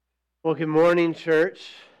Well, good morning, church.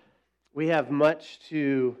 We have much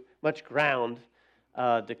ground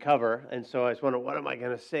to cover, and so I was wondering, what am I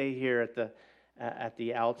going to say here at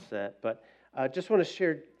the outset? But just want to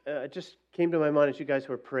share. Just came to my mind as you guys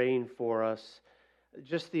were praying for us,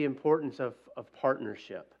 just the importance of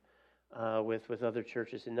partnership with other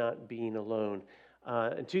churches and not being alone.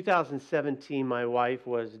 In 2017, my wife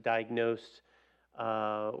was diagnosed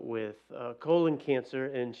with colon cancer,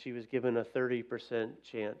 and she was given a 30%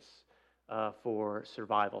 chance for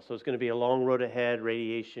survival. So it's going to be a long road ahead: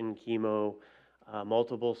 radiation, chemo,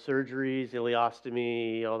 multiple surgeries,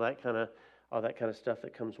 ileostomy, all that kind of stuff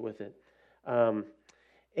that comes with it.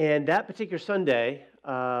 And that particular Sunday,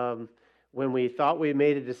 when we thought we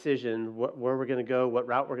made a decision where we're going to go, what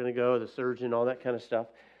route we're going to go, the surgeon, all that kind of stuff,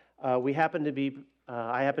 I happened to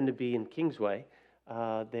be in Kingsway,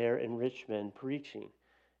 there in Richmond, preaching.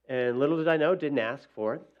 And little did I know, didn't ask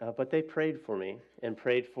for it, but they prayed for me and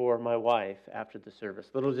prayed for my wife after the service.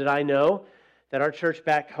 Little did I know that our church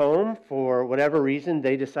back home, for whatever reason,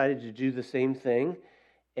 they decided to do the same thing,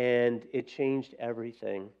 and it changed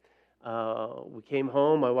everything. We came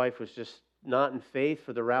home, my wife was just not in faith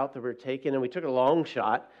for the route that we were taking, and we took a long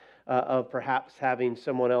shot of perhaps having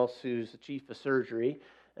someone else who's the chief of surgery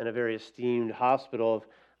in a very esteemed hospital.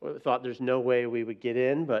 We thought there's no way we would get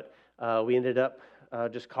in, but we ended up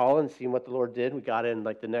just calling, seeing what the Lord did. We got in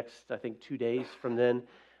like the next, I think, 2 days from then,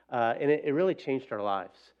 and it really changed our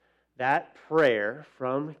lives. That prayer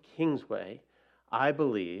from Kingsway, I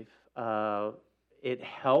believe, it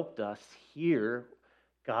helped us hear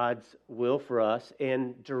God's will for us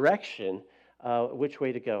and direction, which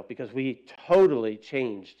way to go, because we totally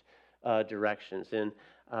changed directions. And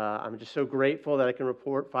I'm just so grateful that I can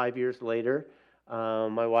report 5 years later,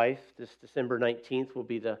 my wife, this December 19th, will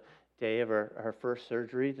be the day of her first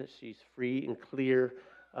surgery, that she's free and clear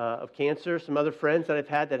of cancer. Some other friends that I've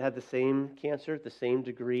had that had the same cancer, the same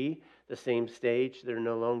degree, the same stage, they're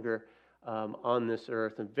no longer on this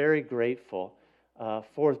earth. I'm very grateful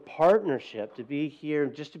for partnership, to be here,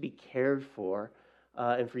 just to be cared for,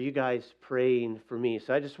 and for you guys praying for me.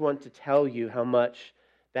 So I just want to tell you how much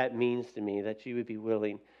that means to me, that you would be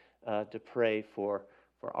willing to pray for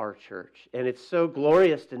our church. And it's so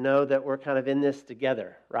glorious to know that we're kind of in this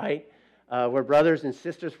together, right? We're brothers and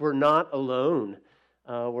sisters. We're not alone.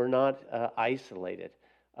 We're not isolated.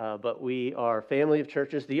 But we are a family of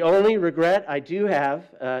churches. The only regret I do have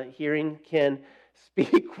hearing Ken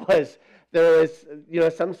speak was there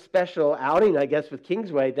was, some special outing, I guess, with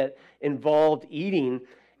Kingsway that involved eating,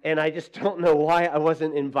 and I just don't know why I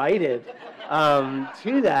wasn't invited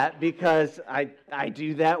to that, because I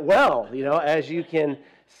do that well, as you can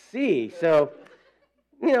see. So,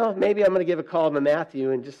 maybe I'm going to give a call to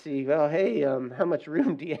Matthew and just see, well, hey, how much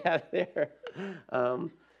room do you have there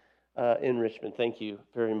in Richmond? Thank you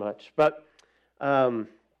very much. But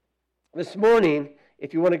this morning,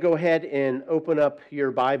 if you want to go ahead and open up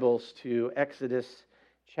your Bibles to Exodus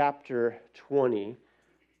chapter 20,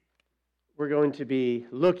 we're going to be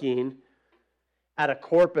looking at a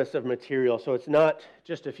corpus of material. So it's not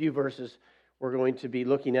just a few verses. We're going to be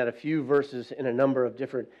looking at a few verses in a number of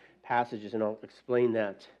different passages, and I'll explain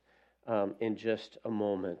that in just a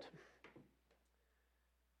moment.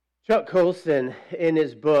 Chuck Colson, in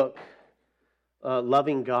his book,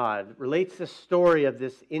 Loving God, relates the story of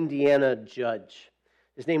this Indiana judge.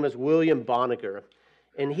 His name was William Boniger,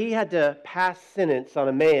 and he had to pass sentence on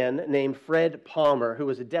a man named Fred Palmer, who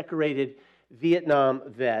was a decorated Vietnam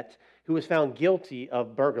vet who was found guilty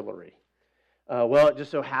of burglary. Well, it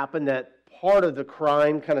just so happened that part of the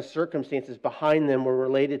crime kind of circumstances behind them were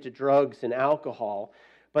related to drugs and alcohol,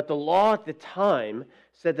 but the law at the time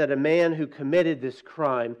said that a man who committed this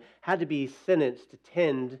crime had to be sentenced to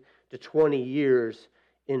 10 to 20 years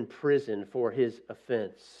in prison for his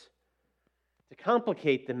offense. To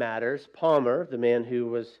complicate the matters, Palmer, the man who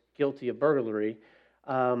was guilty of burglary,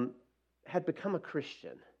 had become a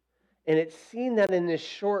Christian. And it seemed that in this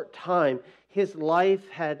short time, his life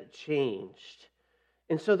had changed.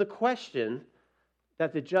 And so the question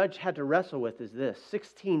that the judge had to wrestle with is this: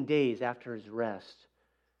 16 days after his arrest,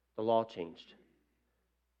 the law changed.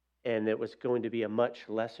 And it was going to be a much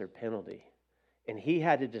lesser penalty. And he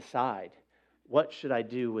had to decide, what should I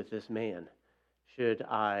do with this man? Should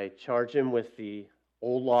I charge him with the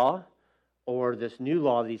old law or this new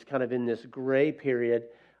law that he's kind of in this gray period?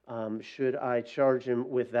 Should I charge him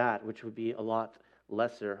with that, which would be a lot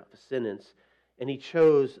lesser of a sentence? And he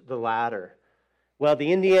chose the latter. Well,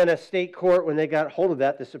 the Indiana State Court, when they got hold of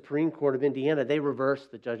that, the Supreme Court of Indiana, they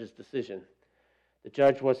reversed the judge's decision. The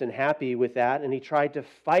judge wasn't happy with that, and he tried to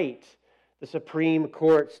fight the Supreme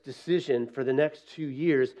Court's decision for the next 2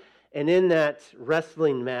 years. And in that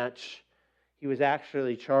wrestling match, he was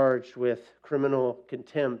actually charged with criminal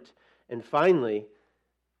contempt. And finally,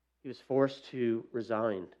 he was forced to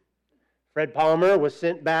resign. Fred Palmer was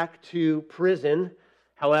sent back to prison.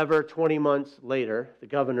 However, 20 months later, the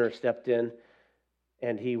governor stepped in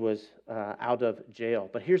and he was out of jail.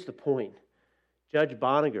 But here's the point. Judge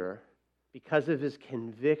Boniger, because of his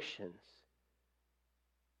convictions,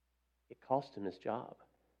 it cost him his job.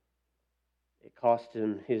 It cost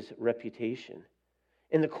him his reputation.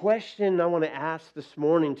 And the question I want to ask this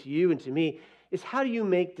morning to you and to me is, how do you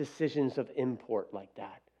make decisions of import like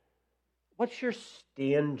that? What's your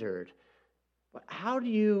standard? How do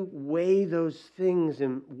you weigh those things,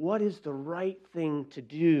 and what is the right thing to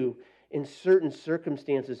do in certain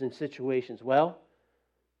circumstances and situations? Well,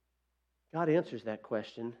 God answers that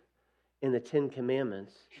question in the Ten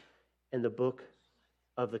Commandments and the Book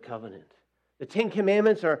of the Covenant. The Ten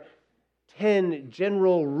Commandments are 10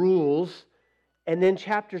 general rules, and then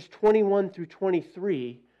chapters 21 through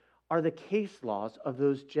 23 are the case laws of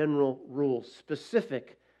those general rules,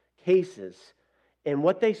 specific cases. And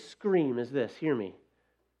what they scream is this. Hear me.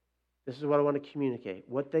 This is what I want to communicate.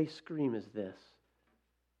 What they scream is this.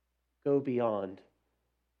 Go beyond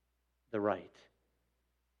the right.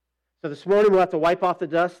 So this morning we'll have to wipe off the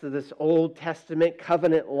dust of this Old Testament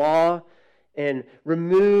covenant law and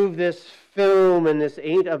remove this film and this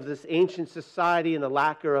ancient society and the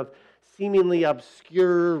lacquer of seemingly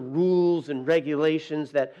obscure rules and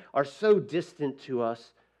regulations that are so distant to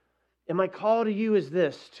us. And my call to you is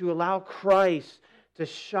this: to allow Christ to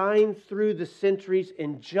shine through the centuries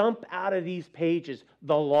and jump out of these pages,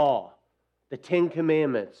 the law, the Ten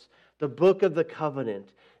Commandments, the Book of the Covenant,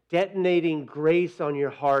 detonating grace on your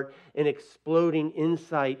heart and exploding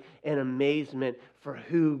insight and amazement for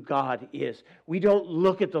who God is. We don't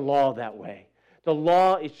look at the law that way. The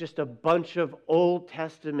law is just a bunch of Old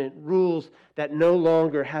Testament rules that no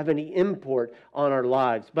longer have any import on our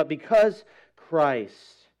lives. But because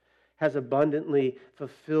Christ has abundantly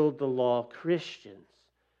fulfilled the law, Christians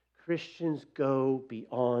go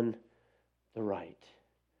beyond the right.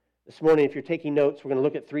 This morning, if you're taking notes, we're going to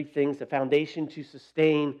look at three things: a foundation to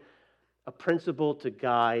sustain, a principle to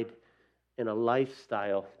guide, and a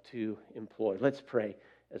lifestyle to employ. Let's pray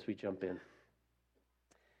as we jump in.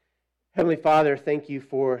 Heavenly Father, thank you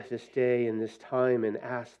for this day and this time, and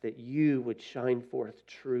ask that you would shine forth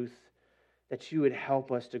truth, that you would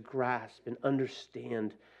help us to grasp and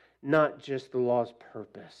understand not just the law's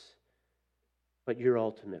purpose, but your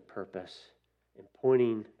ultimate purpose in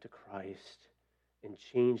pointing to Christ and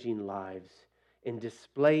changing lives and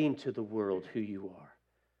displaying to the world who you are.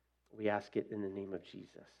 We ask it in the name of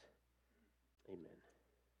Jesus. Amen.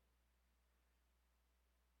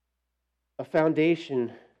 A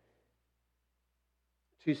foundation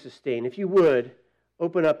to sustain. If you would,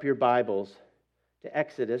 open up your Bibles to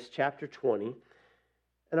Exodus chapter 20.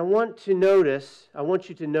 And I want you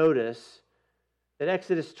to notice that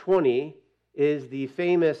Exodus 20 is the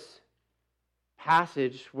famous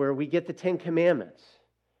passage where we get the Ten Commandments.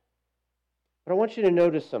 But I want you to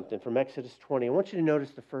notice something from Exodus 20. I want you to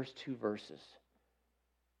notice the first two verses.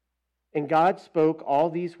 And God spoke all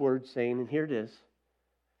these words, saying, and here it is,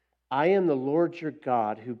 I am the Lord your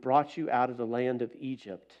God who brought you out of the land of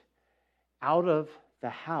Egypt, out of the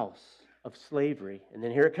house of slavery. And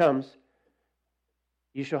then here it comes.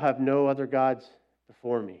 You shall have no other gods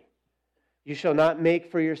before me. You shall not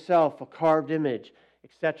make for yourself a carved image,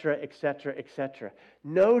 etc., etc., etc.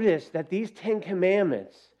 Notice that these Ten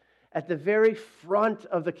Commandments, at the very front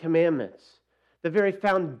of the commandments, the very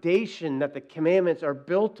foundation that the commandments are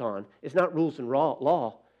built on, is not rules and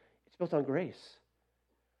law. It's built on grace.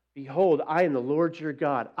 Behold, I am the Lord your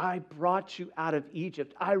God. I brought you out of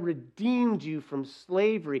Egypt. I redeemed you from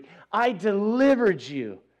slavery. I delivered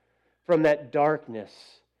you from that darkness.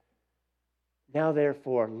 Now,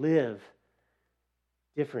 therefore, live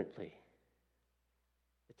differently.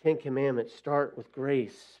 The Ten Commandments start with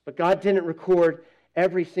grace. But God didn't record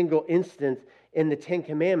every single instance in the Ten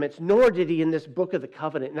Commandments, nor did he in this Book of the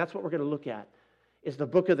Covenant. And that's what we're going to look at, is the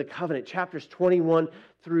Book of the Covenant, chapters 21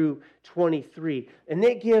 through 23. And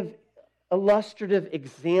they give illustrative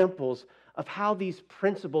examples of how these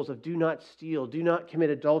principles of do not steal, do not commit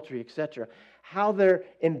adultery, etc., how they're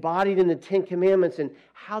embodied in the Ten Commandments and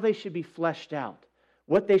how they should be fleshed out,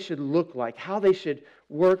 what they should look like, how they should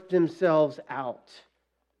work themselves out.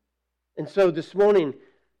 And so this morning,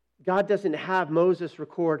 God doesn't have Moses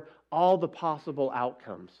record all the possible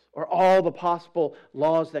outcomes or all the possible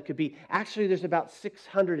laws that could be. Actually, there's about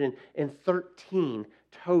 613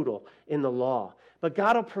 total in the law. But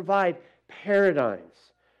God will provide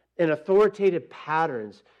paradigms and authoritative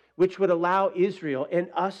patterns which would allow Israel and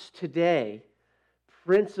us today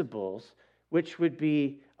principles which would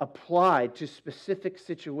be applied to specific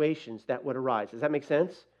situations that would arise. Does that make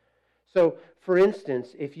sense? So, for instance,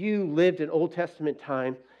 if you lived in Old Testament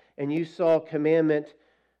time and you saw commandment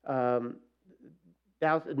number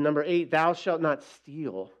 8, thou shalt not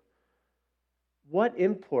steal, what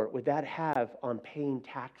import would that have on paying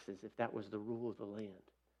taxes if that was the rule of the land?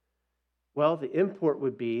 Well, the import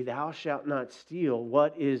would be, thou shalt not steal.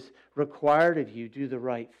 What is required of you, do the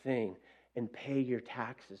right thing and pay your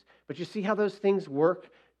taxes. But you see how those things work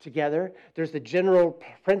together? There's the general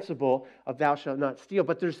principle of thou shalt not steal,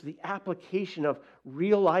 but there's the application of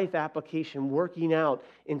real life application working out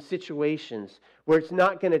in situations where it's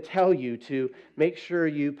not going to tell you to make sure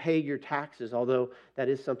you pay your taxes, although that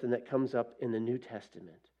is something that comes up in the New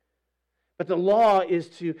Testament. But the law is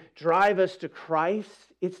to drive us to Christ.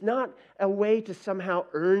 It's not a way to somehow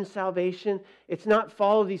earn salvation. It's not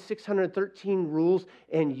follow these 613 rules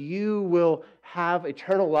and you will have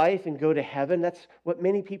eternal life and go to heaven. That's what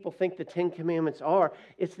many people think the Ten Commandments are.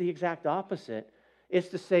 It's the exact opposite. It's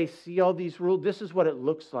to say, see all these rules. This is what it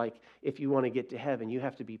looks like if you want to get to heaven. You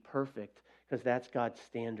have to be perfect because that's God's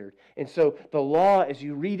standard. And so the law, as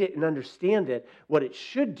you read it and understand it, what it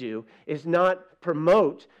should do is not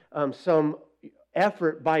promote some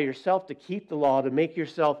effort by yourself to keep the law, to make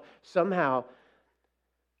yourself somehow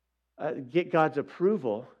get God's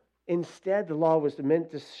approval. Instead, the law was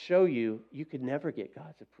meant to show you could never get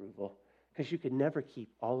God's approval because you could never keep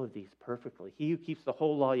all of these perfectly. He who keeps the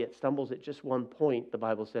whole law yet stumbles at just one point, the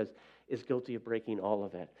Bible says, is guilty of breaking all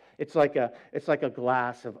of it. It's like a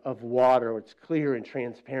glass of water. It's clear and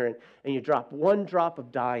transparent, and you drop one drop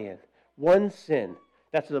of dye in, one sin.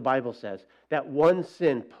 That's what the Bible says. That one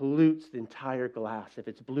sin pollutes the entire glass. If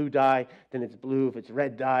it's blue dye, then it's blue. If it's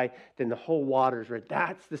red dye, then the whole water is red.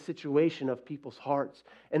 That's the situation of people's hearts.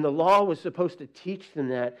 And the law was supposed to teach them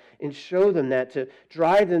that and show them that, to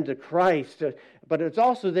drive them to Christ. But it's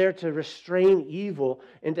also there to restrain evil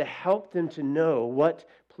and to help them to know what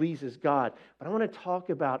pleases God. But I want to talk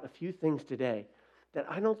about a few things today that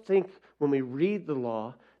I don't think when we read the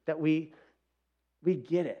law that we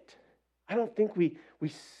get it. I don't think we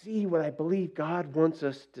see what I believe God wants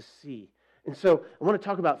us to see. And so I want to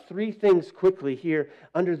talk about three things quickly here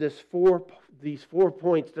under these 4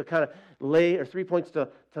 points to kind of lay, or 3 points to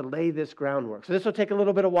lay this groundwork. So this will take a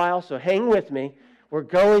little bit of while, so hang with me. We're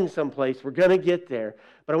going someplace. We're going to get there.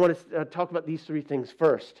 But I want to talk about these 3 things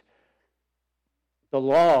first. The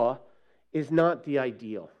law is not the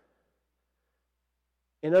ideal.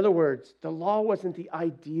 In other words, the law wasn't the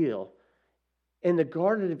ideal. And the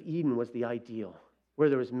Garden of Eden was the ideal, where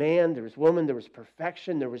there was man, there was woman, there was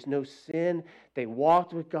perfection, there was no sin. They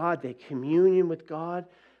walked with God, they communed with God.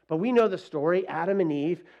 But we know the story. Adam and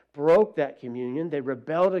Eve broke that communion. They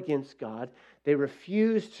rebelled against God. They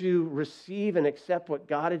refused to receive and accept what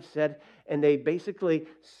God had said, and they basically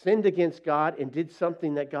sinned against God and did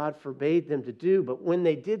something that God forbade them to do. But when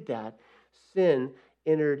they did that, sin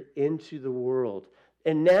entered into the world.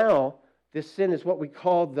 And now, this sin is what we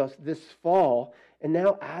call this fall. And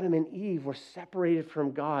now Adam and Eve were separated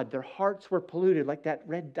from God. Their hearts were polluted like that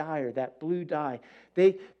red dye or that blue dye.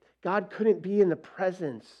 God couldn't be in the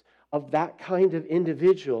presence of that kind of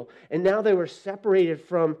individual. And now they were separated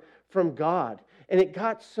from God. And it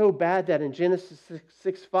got so bad that in Genesis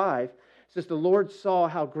 6:5, it says, the Lord saw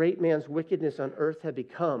how great man's wickedness on earth had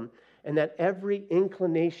become, and that every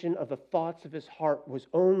inclination of the thoughts of his heart was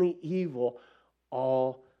only evil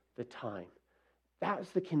all the time. That's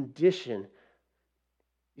the condition.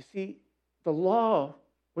 You see, the law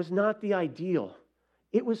was not the ideal.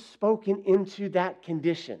 It was spoken into that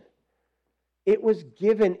condition. It was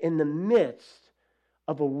given in the midst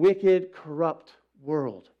of a wicked, corrupt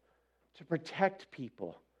world to protect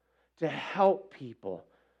people, to help people,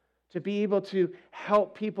 to be able to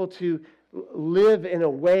help people to live in a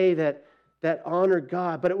way that honored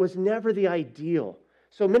God. But it was never the ideal.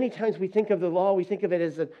 So many times we think of the law, we think of it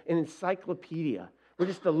as an encyclopedia. We're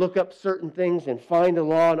just to look up certain things and find a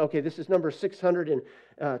law, and okay, this is number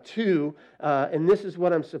 602, and this is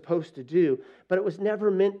what I'm supposed to do. But it was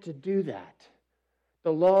never meant to do that.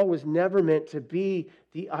 The law was never meant to be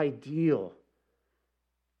the ideal.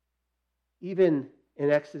 Even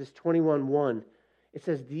in Exodus 21:1, it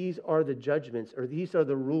says, these are the judgments, or these are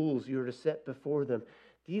the rules you are to set before them.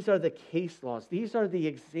 These are the case laws. These are the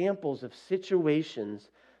examples of situations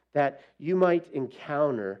that you might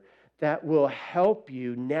encounter that will help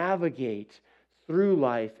you navigate through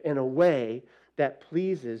life in a way that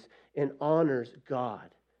pleases and honors God.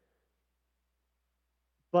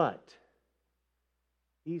 But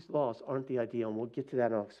these laws aren't the ideal, and we'll get to that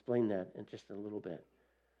and I'll explain that in just a little bit.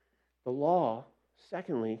 The law,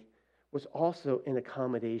 secondly, was also an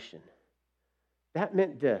accommodation. That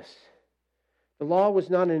meant this. The law was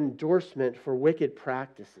not an endorsement for wicked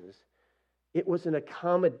practices. It was an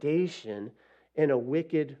accommodation in a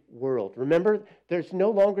wicked world. Remember, there's no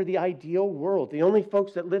longer the ideal world. The only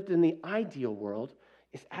folks that lived in the ideal world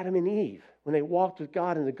is Adam and Eve when they walked with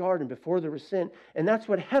God in the garden before there was sin. And that's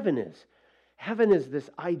what heaven is. Heaven is this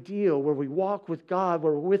ideal where we walk with God,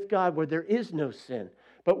 where we're with God, where there is no sin.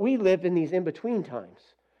 But we live in these in-between times.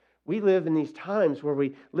 We live in these times where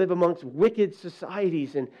we live amongst wicked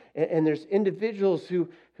societies, and there's individuals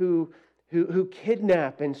who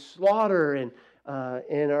kidnap and slaughter and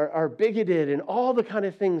are bigoted and all the kind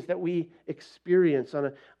of things that we experience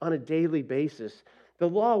on a daily basis. The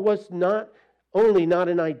law was not only not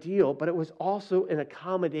an ideal, but it was also an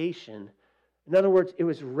accommodation. In other words, it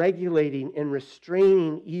was regulating and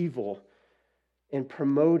restraining evil and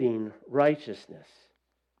promoting righteousness.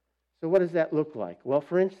 So what does that look like? Well,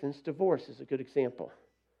 for instance, divorce is a good example.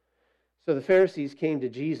 So the Pharisees came to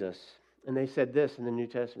Jesus, and they said this in the New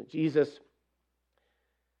Testament: Jesus,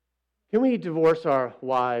 can we divorce our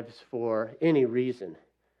wives for any reason?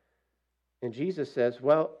 And Jesus says,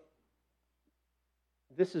 well,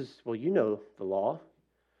 you know the law.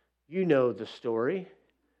 You know the story.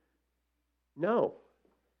 No.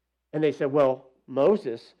 And they said, well,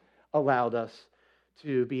 Moses allowed us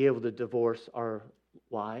to be able to divorce our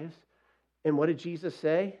wives. And what did Jesus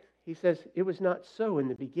say? He says, it was not so in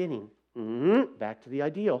the beginning. Back to the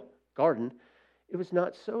ideal garden. It was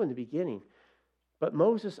not so in the beginning. But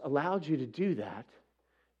Moses allowed you to do that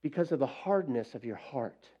because of the hardness of your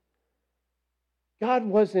heart. God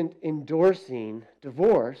wasn't endorsing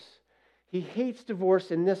divorce. He hates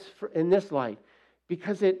divorce in this light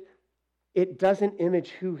because it doesn't image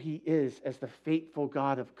who He is as the faithful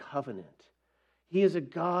God of covenant. He is a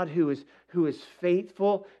God who is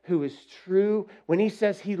faithful, who is true. When He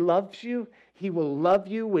says He loves you, He will love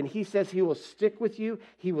you. When He says He will stick with you,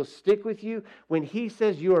 He will stick with you. When He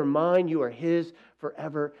says you are mine, you are His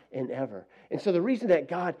forever and ever. And so the reason that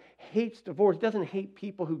God hates divorce, doesn't hate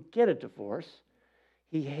people who get a divorce.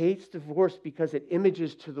 He hates divorce because it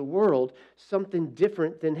images to the world something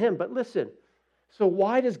different than Him. But listen, so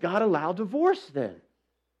why does God allow divorce then?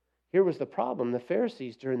 Here was the problem. The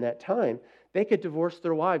Pharisees during that time, they could divorce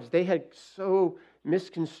their wives. They had so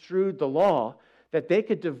misconstrued the law that they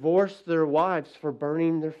could divorce their wives for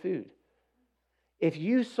burning their food. If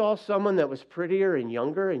you saw someone that was prettier and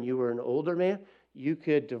younger and you were an older man, you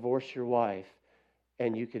could divorce your wife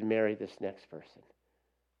and you could marry this next person.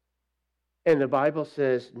 And the Bible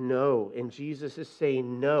says no, and Jesus is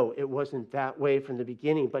saying no, it wasn't that way from the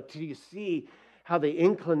beginning. But do you see how the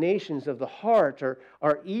inclinations of the heart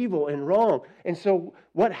are evil and wrong? And so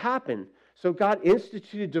what happened? So God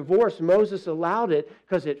instituted divorce. Moses allowed it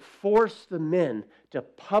because it forced the men to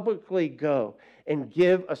publicly go and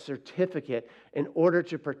give a certificate in order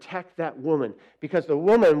to protect that woman. Because the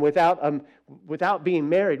woman, without being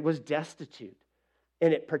married, was destitute.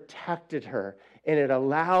 And it protected her. And it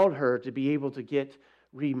allowed her to be able to get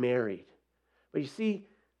remarried. But you see,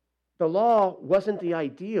 the law wasn't the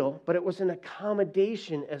ideal, but it was an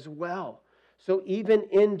accommodation as well. So even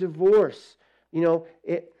in divorce,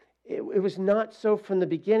 it was not so from the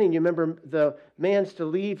beginning. You remember the man's to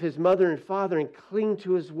leave his mother and father and cling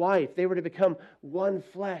to his wife. They were to become one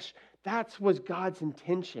flesh. That was God's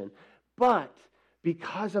intention. But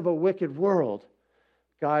because of a wicked world,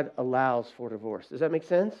 God allows for divorce. Does that make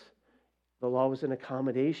sense? The law was an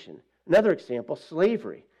accommodation. Another example,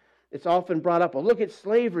 slavery. It's often brought up, well, look at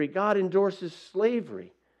slavery. God endorses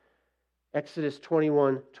slavery. Exodus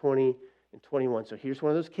 21, 20, and 21. So here's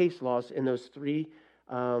one of those case laws in those three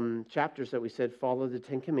chapters that we said follow the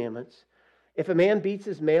Ten Commandments. If a man beats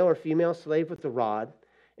his male or female slave with a rod,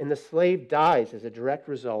 and the slave dies as a direct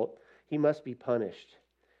result, he must be punished.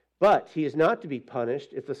 But he is not to be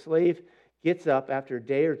punished if the slave gets up after a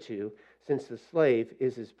day or two, since the slave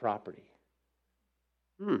is his property.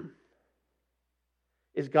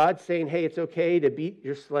 Is God saying, hey, it's okay to beat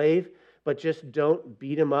your slave, but just don't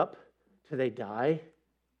beat him up till they die?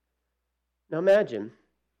 Now imagine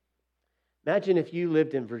if you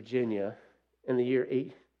lived in Virginia in the year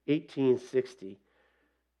 1860,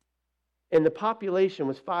 and the population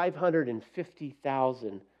was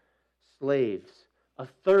 550,000 slaves, a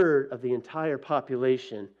third of the entire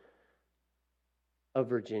population of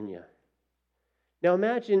Virginia. Now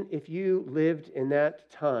imagine if you lived in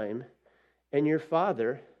that time and your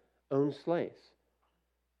father owned slaves.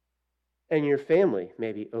 And your family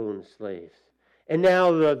maybe owned slaves. And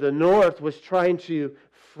now the North was trying to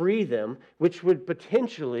free them, which would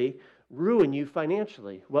potentially ruin you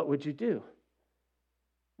financially. What would you do?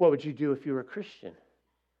 What would you do if you were a Christian?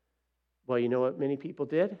 Well, you know what many people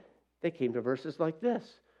did? They came to verses like this.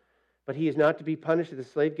 But he is not to be punished if the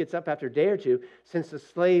slave gets up after a day or two, since the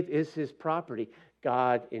slave is his property.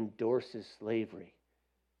 God endorses slavery.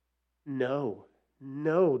 No,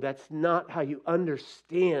 that's not how you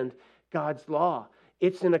understand God's law.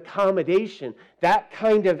 It's an accommodation. That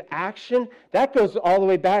kind of action, that goes all the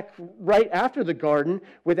way back right after the garden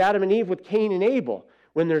with Adam and Eve, with Cain and Abel,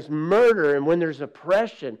 when there's murder and when there's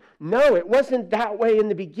oppression. No, it wasn't that way in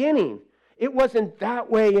the beginning. It wasn't that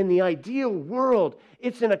way in the ideal world.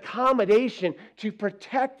 It's an accommodation to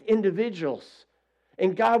protect individuals.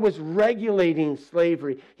 And God was regulating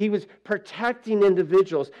slavery. He was protecting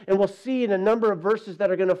individuals. And we'll see in a number of verses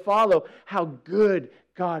that are going to follow how good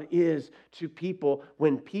God is to people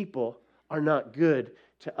when people are not good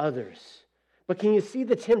to others. But can you see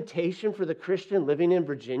the temptation for the Christian living in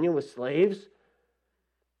Virginia with slaves?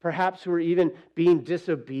 Perhaps who are even being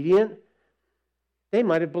disobedient. They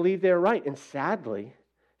might have believed they were right. And sadly,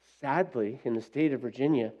 in the state of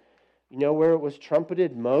Virginia, you know where it was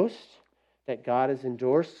trumpeted most that God has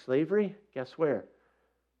endorsed slavery? Guess where?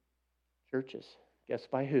 Churches. Guess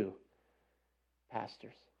by who?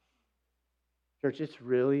 Pastors. Church, it's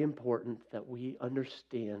really important that we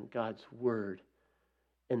understand God's word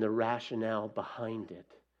and the rationale behind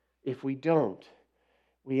it. If we don't,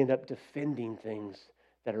 we end up defending things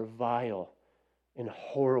that are vile and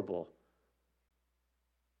horrible.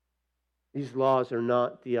 These laws are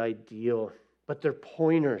not the ideal, but they're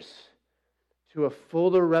pointers to a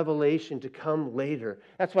fuller revelation to come later.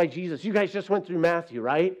 That's why Jesus, you guys just went through Matthew,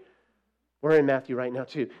 right? We're in Matthew right now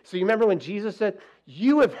too. So you remember when Jesus said,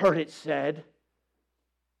 you have heard it said,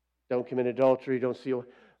 don't commit adultery, don't steal,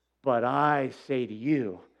 but I say to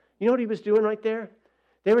you. You know what he was doing right there?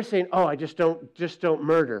 They were saying, I just don't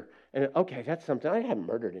murder. And okay, that's something. I haven't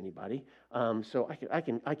murdered anybody, so I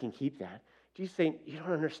can keep that. Jesus saying, you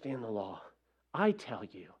don't understand the law. I tell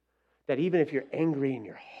you that even if you're angry in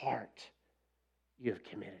your heart, you have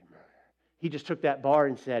committed murder. He just took that bar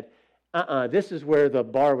and said, this is where the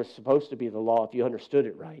bar was supposed to be the law if you understood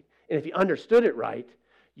it right. And if you understood it right,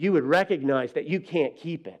 you would recognize that you can't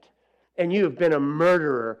keep it. And you have been a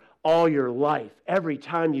murderer all your life, every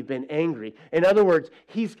time you've been angry. In other words,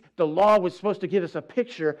 the law was supposed to give us a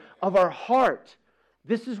picture of our heart.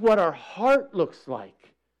 This is what our heart looks like.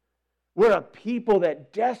 We're a people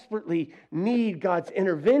that desperately need God's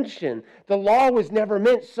intervention. The law was never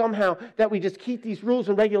meant somehow that we just keep these rules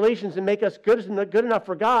and regulations and make us good enough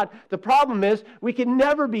for God. The problem is we can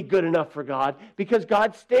never be good enough for God because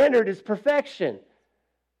God's standard is perfection.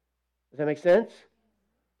 Does that make sense?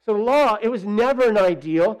 So the law, it was never an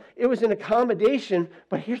ideal. It was an accommodation.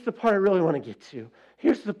 But here's the part I really want to get to.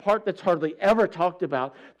 Here's the part that's hardly ever talked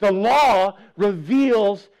about. The law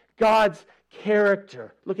reveals God's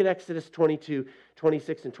character. Look at Exodus 22,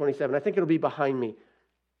 26, and 27. I think it'll be behind me.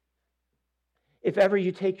 If ever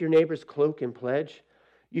you take your neighbor's cloak and pledge,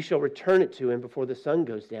 you shall return it to him before the sun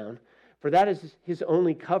goes down, for that is his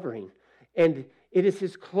only covering, and it is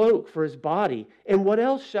his cloak for his body. And what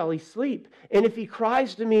else shall he sleep? And if he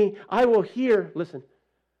cries to me, I will hear. Listen,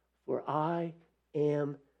 for I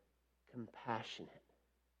am compassionate.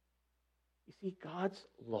 You see, God's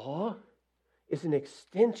law is an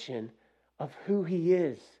extension of who he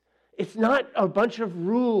is. It's not a bunch of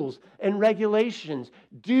rules and regulations,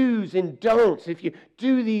 do's and don'ts. If you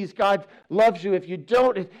do these, God loves you. If you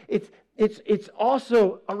don't, it's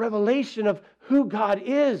also a revelation of who God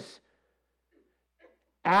is.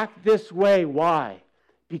 Act this way. Why?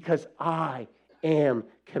 Because I am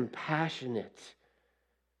compassionate.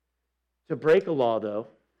 To break a law, though,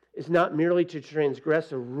 is not merely to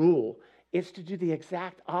transgress a rule. It's to do the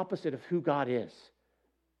exact opposite of who God is.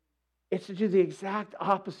 It's to do the exact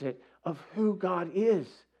opposite of who God is.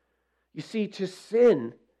 You see, to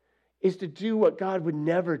sin is to do what God would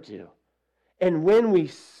never do. And when we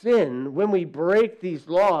sin, when we break these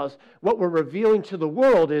laws, what we're revealing to the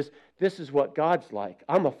world is, this is what God's like.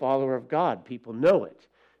 I'm a follower of God. People know it.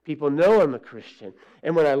 People know I'm a Christian.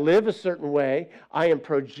 And when I live a certain way, I am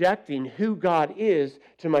projecting who God is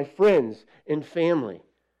to my friends and family.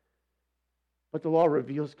 But the law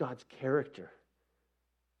reveals God's character.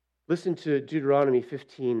 Listen to Deuteronomy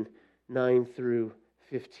 15, 9 through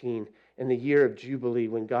 15. In the year of Jubilee,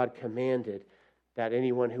 when God commanded that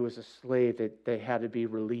anyone who was a slave, that they had to be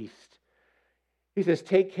released. He says,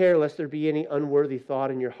 take care lest there be any unworthy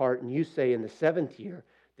thought in your heart, and you say, in the 7th year,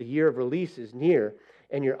 the year of release is near,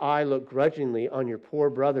 and your eye look grudgingly on your poor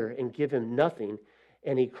brother and give him nothing,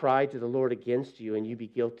 and he cried to the Lord against you, and you be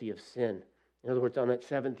guilty of sin. In other words, on that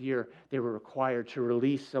 7th year, they were required to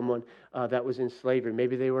release someone that was in slavery.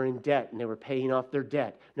 Maybe they were in debt and they were paying off their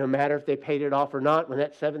debt. No matter if they paid it off or not, when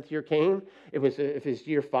that 7th year came, if it's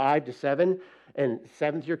year 5 to 7 and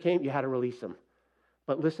 7th year came, you had to release them.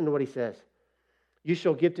 But listen to what he says. You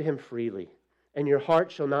shall give to him freely, and your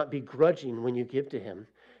heart shall not be grudging when you give to him.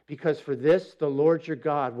 Because for this the Lord your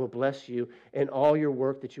God will bless you in all your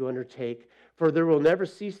work that you undertake. For there will never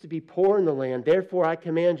cease to be poor in the land. Therefore I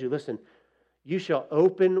command you, listen, you shall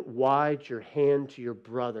open wide your hand to your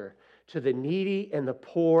brother, to the needy and the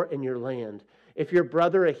poor in your land. If your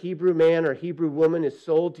brother, a Hebrew man or Hebrew woman, is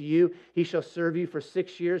sold to you, he shall serve you for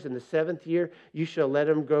 6 years. In the 7th year, you shall let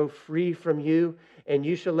him go free from you, and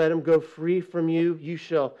you shall let him go free from you. You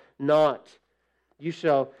shall not. You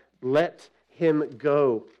shall let him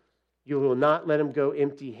go. You will not let him go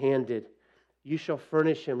empty-handed. You shall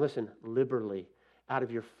furnish him, listen, liberally, out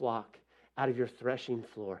of your flock, out of your threshing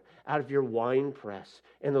floor, out of your winepress.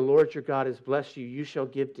 And the Lord your God has blessed you. You shall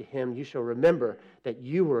give to him. You shall remember that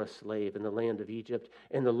you were a slave in the land of Egypt,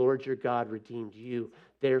 and the Lord your God redeemed you.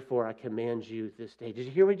 Therefore, I command you this day. Did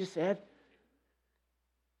you hear what he just said?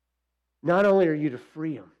 Not only are you to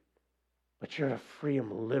free him, but you're to free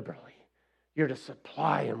him liberally. You're to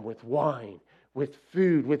supply him with wine, with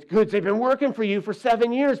food, with goods. They've been working for you for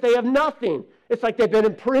 7 years. They have nothing. It's like they've been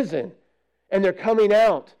in prison, and they're coming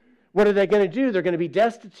out. What are they going to do? They're going to be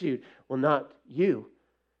destitute. Well, not you,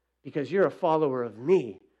 because you're a follower of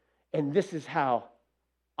me. And this is how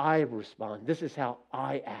I respond. This is how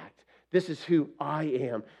I act. This is who I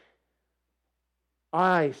am.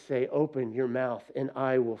 I say, open your mouth, and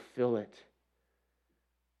I will fill it.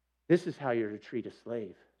 This is how you're to treat a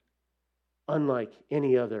slave, unlike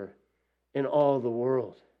any other in all the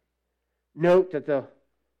world. Note that the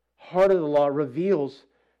heart of the law reveals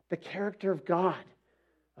the character of God,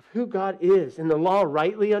 of who God is. And the law,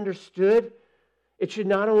 rightly understood, it should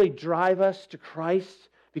not only drive us to Christ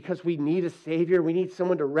because we need a Savior, we need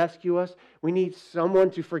someone to rescue us, we need someone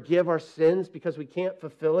to forgive our sins because we can't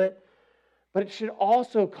fulfill it, but it should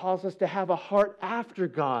also cause us to have a heart after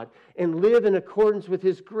God and live in accordance with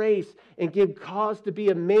His grace and give cause to be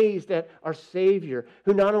amazed at our Savior,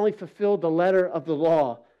 who not only fulfilled the letter of the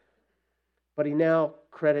law, but He now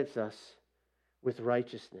credits us with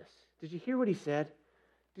righteousness. Did you hear what He said?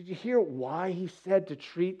 Did you hear why He said to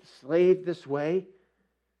treat the slave this way?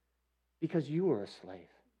 Because you were a slave,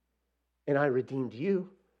 and I redeemed you.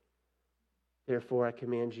 Therefore, I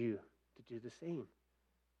command you to do the same.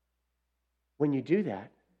 When you do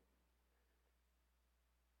that,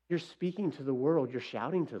 you're speaking to the world. You're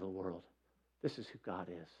shouting to the world. This is who God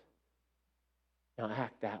is. Now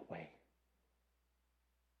act that way.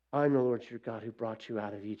 I'm the Lord your God who brought you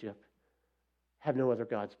out of Egypt. Have no other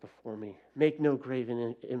gods before me. Make no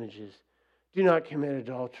graven images. Do not commit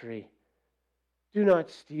adultery. Do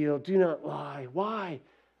not steal. Do not lie. Why?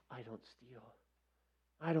 I don't steal.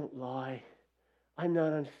 I don't lie. I'm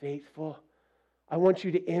not unfaithful. I want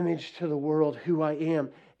you to image to the world who I am.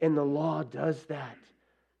 And the law does that.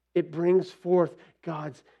 It brings forth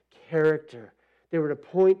God's character. They were to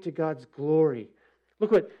point to God's glory.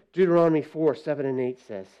 Look what Deuteronomy 4, 7 and 8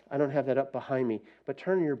 says. I don't have that up behind me, but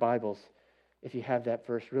turn in your Bibles if you have that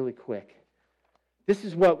verse really quick. This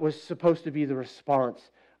is what was supposed to be the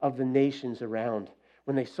response of the nations around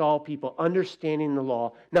when they saw people understanding the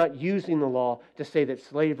law, not using the law to say that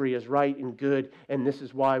slavery is right and good and this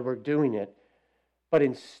is why we're doing it. But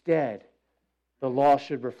instead, the law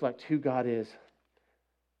should reflect who God is.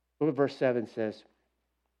 Look what verse 7 says.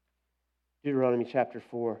 Deuteronomy chapter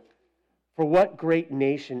 4. For what great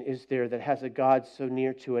nation is there that has a God so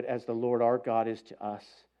near to it as the Lord our God is to us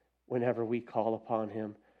whenever we call upon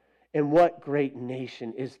Him? And what great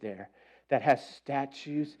nation is there that has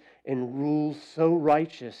statutes and rules so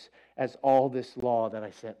righteous as all this law that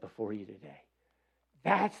I set before you today?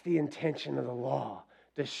 That's the intention of the law,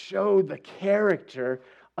 to show the character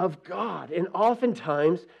of God. And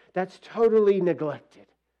oftentimes, that's totally neglected.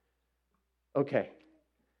 Okay,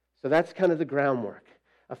 so that's kind of the groundwork,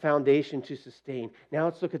 a foundation to sustain. Now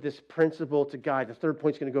let's look at this principle to guide. The third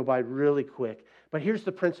point's going to go by really quick. But here's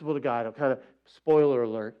the principle to guide. I'll kind of, spoiler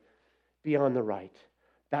alert, be on the right.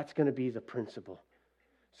 That's going to be the principle.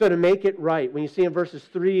 So to make it right, when you see in verses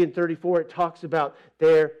 3 and 34, it talks about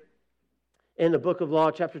there in the book of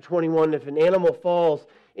Law, chapter 21, if an animal falls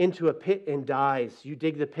into a pit and dies, you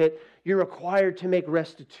dig the pit, you're required to make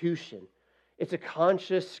restitution. It's a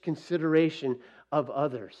conscious consideration of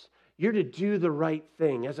others. You're to do the right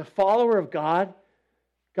thing. As a follower of God,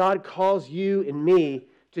 God calls you and me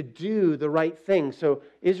to do the right thing. So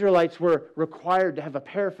Israelites were required to have a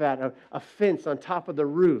parapet, a fence on top of the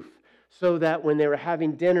roof, so that when they were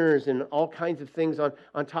having dinners and all kinds of things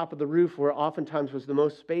on top of the roof, where oftentimes was the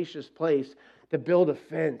most spacious place, to build a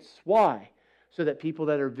fence. Why? So that people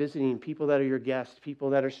that are visiting, people that are your guests, people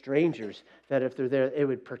that are strangers, that if they're there, it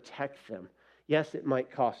would protect them. Yes, it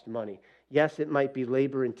might cost money. Yes, it might be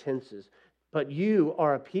labor intensive. But you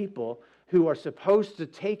are a people who are supposed to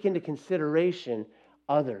take into consideration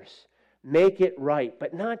others. Make it right,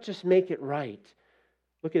 but not just make it right.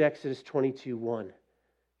 Look at Exodus 22:1.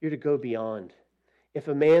 You're to go beyond. If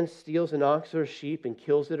a man steals an ox or a sheep and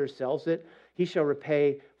kills it or sells it, he shall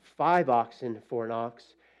repay 5 oxen for an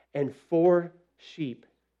ox and 4 sheep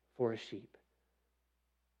for a sheep.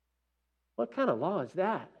 What kind of law is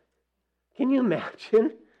that? Can you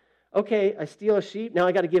imagine? Okay, I steal a sheep, now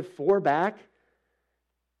I got to give 4 back.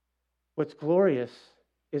 What's glorious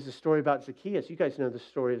is the story about Zacchaeus. You guys know the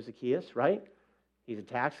story of Zacchaeus, right? He's a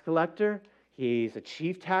tax collector. He's a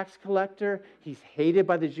chief tax collector. He's hated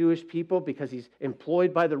by the Jewish people because he's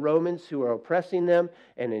employed by the Romans who are oppressing them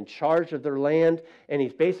and in charge of their land. And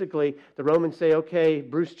he's basically, the Romans say, okay,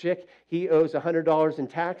 Bruce Chick, he owes $100 in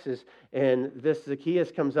taxes. And this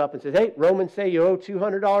Zacchaeus comes up and says, hey, Romans say you owe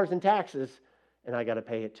 $200 in taxes, and I got to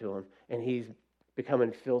pay it to him. And he's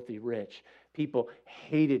becoming filthy rich. People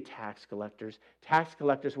hated tax collectors. Tax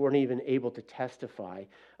collectors weren't even able to testify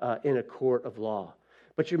in a court of law.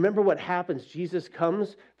 But you remember what happens. Jesus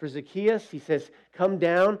comes for Zacchaeus. He says, come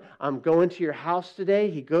down. I'm going to your house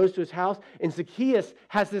today. He goes to his house. And Zacchaeus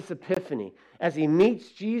has this epiphany. As he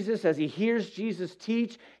meets Jesus, as he hears Jesus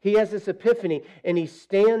teach, he has this epiphany. And he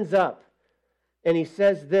stands up and he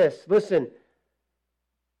says this, listen,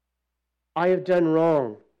 I have done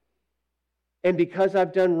wrong. And because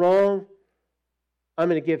I've done wrong, I'm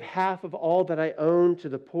going to give half of all that I own to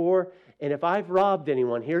the poor. And if I've robbed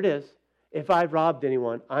anyone, here it is. If I've robbed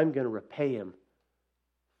anyone, I'm going to repay him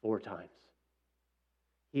 4 times.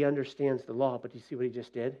 He understands the law, but do you see what he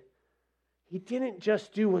just did? He didn't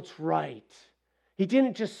just do what's right. He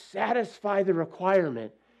didn't just satisfy the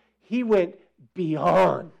requirement. He went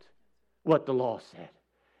beyond what the law said.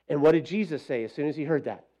 And what did Jesus say as soon as he heard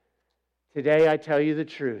that? Today I tell you the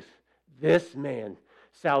truth. This man,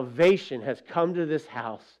 salvation has come to this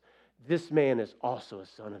house. This man is also a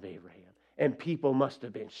son of Abraham. And people must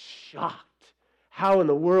have been shocked. How in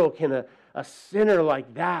the world can a sinner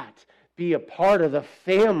like that be a part of the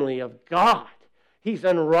family of God? He's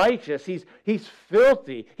unrighteous. He's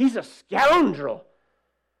filthy. He's a scoundrel.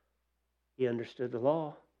 He understood the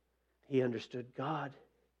law. He understood God.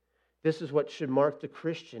 This is what should mark the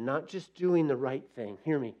Christian, not just doing the right thing,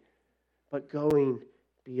 hear me, but going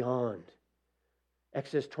beyond.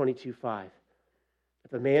 Exodus 22:5.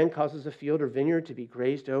 If a man causes a field or vineyard to be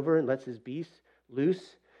grazed over and lets his beasts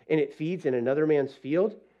loose, and it feeds in another man's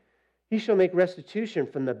field, he shall make restitution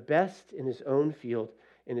from the best in his own field,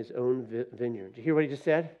 in his own vineyard. Did you hear what he just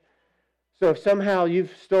said? So if somehow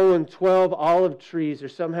you've stolen 12 olive trees, or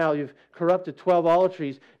somehow you've corrupted 12 olive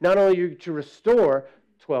trees, not only are you to restore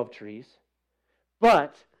 12 trees,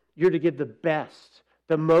 but you're to give the best,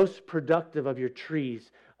 the most productive of your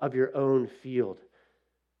trees of your own field.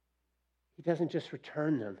 He doesn't just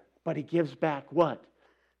return them, but he gives back what?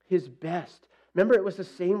 His best. Remember, it was the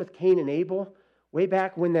same with Cain and Abel? Way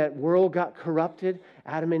back when that world got corrupted,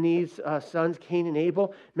 Adam and Eve's sons, Cain and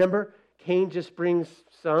Abel. Remember, Cain just brings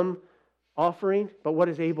some offering, but what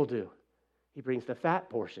does Abel do? He brings the fat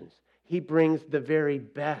portions. He brings the very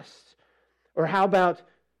best. Or how about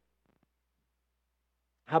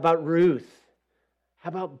Ruth? How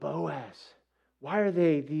about Boaz? Why are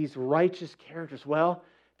they these righteous characters? Well,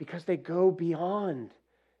 because they go beyond.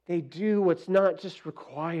 They do what's not just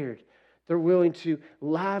required. They're willing to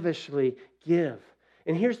lavishly give.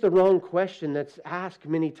 And here's the wrong question that's asked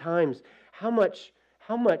many times. How much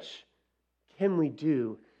can we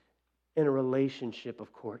do in a relationship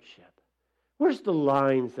of courtship? Where's the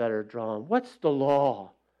lines that are drawn? What's the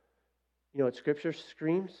law? You know what Scripture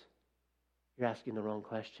screams? You're asking the wrong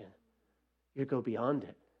question. You go beyond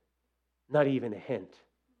it. Not even a hint.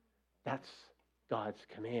 That's God's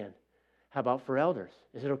command. How about for elders?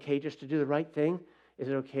 Is it okay just to do the right thing? Is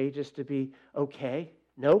it okay just to be okay?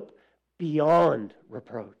 Nope. Beyond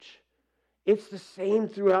reproach. It's the same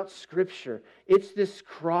throughout Scripture. It's this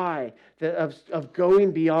cry of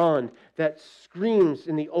going beyond that screams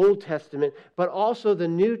in the Old Testament, but also the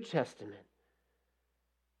New Testament.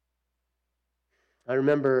 I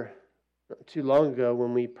remember not too long ago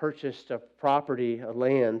when we purchased a property, a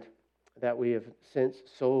land that we have since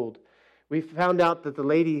sold. We found out that the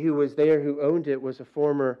lady who was there, who owned it, was a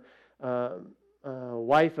former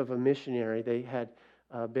wife of a missionary. They had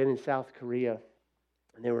been in South Korea,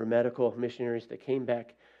 and they were medical missionaries that came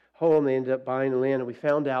back home. They ended up buying the land, and we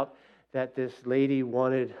found out that this lady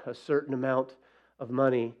wanted a certain amount of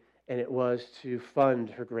money, and it was to fund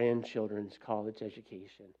her grandchildren's college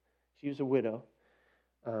education. She was a widow.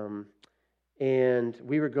 And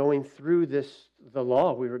we were going through the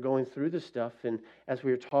law. We were going through this stuff, and as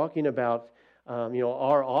we were talking about,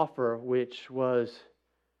 our offer, which was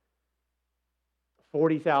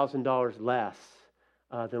 $40,000 less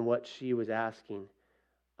than what she was asking,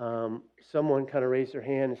 someone kind of raised their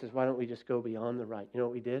hand and says, "Why don't we just go beyond the right?" You know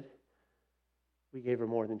what we did? We gave her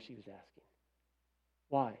more than she was asking.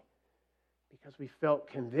 Why? Because we felt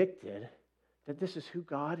convicted that this is who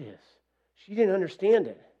God is. She didn't understand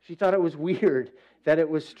it. She thought it was weird, that it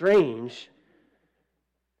was strange.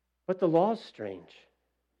 But the law's strange.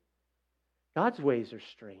 God's ways are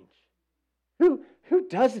strange. Who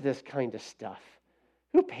does this kind of stuff?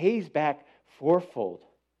 Who pays back fourfold?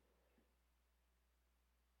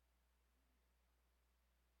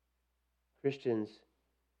 Christians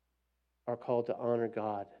are called to honor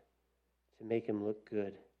God, to make him look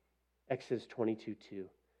good. Exodus 22:2.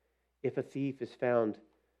 If a thief is found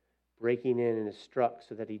breaking in and is struck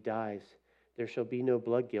so that he dies, there shall be no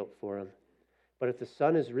blood guilt for him. But if the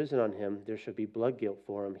sun is risen on him, there shall be blood guilt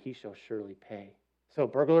for him. He shall surely pay. So a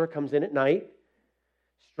burglar comes in at night,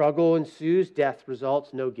 struggle ensues, death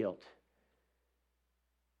results, no guilt.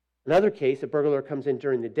 Another case, a burglar comes in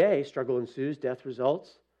during the day, struggle ensues, death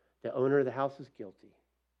results, the owner of the house is guilty.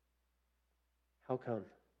 How come?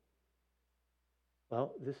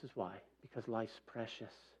 Well, this is why. Because life's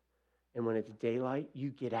precious. And when it's daylight, you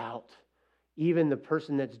get out. Even the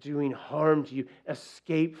person that's doing harm to you,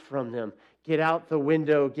 escape from them. Get out the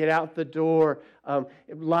window, get out the door.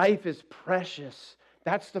 Life is precious.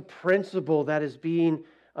 That's the principle that is being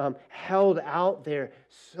held out there.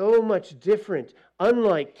 So much different.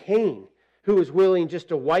 Unlike Cain, who was willing just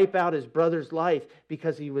to wipe out his brother's life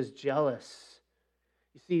because he was jealous.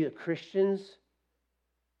 You see, a Christian's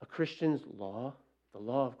law, the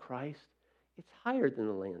law of Christ, it's higher than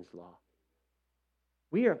the land's law.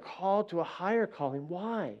 We are called to a higher calling.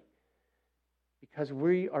 Why? Because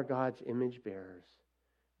we are God's image bearers.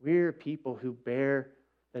 We're people who bear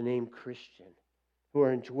the name Christian, who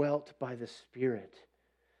are indwelt by the Spirit.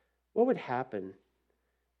 What would happen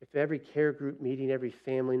if every care group meeting, every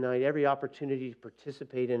family night, every opportunity to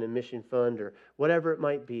participate in a mission fund or whatever it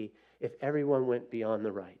might be, if everyone went beyond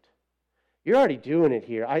the right? You're already doing it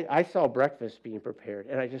here. I saw breakfast being prepared,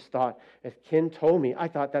 and I just thought, as Ken told me, I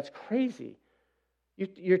thought that's crazy.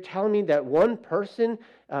 You're telling me that one person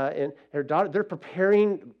and her daughter, they're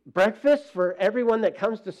preparing breakfast for everyone that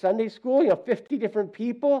comes to Sunday school, 50 different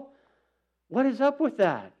people? What is up with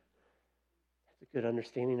that? That's a good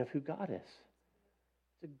understanding of who God is.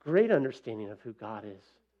 It's a great understanding of who God is.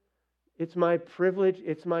 It's my privilege,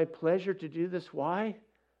 it's my pleasure to do this. Why?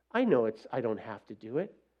 I know I don't have to do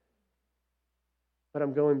it. But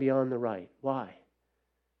I'm going beyond the right. Why?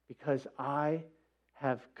 Because I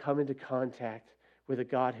have come into contact with a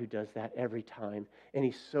God who does that every time. And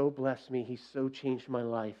He's so blessed me. He's so changed my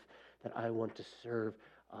life that I want to serve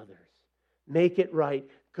others. Make it right.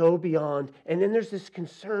 Go beyond. And then there's this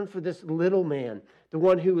concern for this little man, the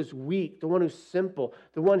one who is weak, the one who's simple,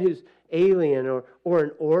 the one who's alien or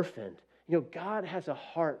an orphan. God has a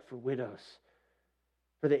heart for widows,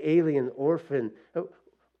 for the alien, orphan.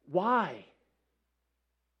 Why?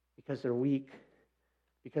 Because they're weak,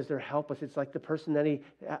 because they're helpless. It's like the person that He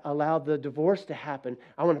allowed the divorce to happen.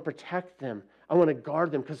 I want to protect them. I want to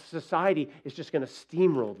guard them because society is just going to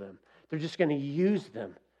steamroll them. They're just going to use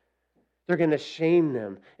them. They're going to shame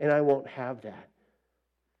them, and I won't have that.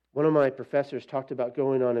 One of my professors talked about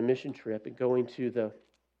going on a mission trip and going to the,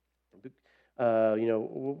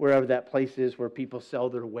 wherever that place is where people sell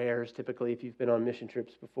their wares, typically if you've been on mission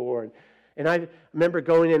trips before. And I remember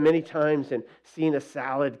going in many times and seeing a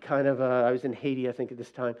salad I was in Haiti, I think, at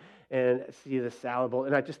this time, and see the salad bowl.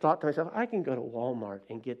 And I just thought to myself, I can go to Walmart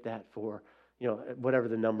and get that for, whatever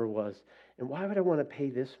the number was. And why would I want to pay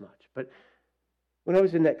this much? But when I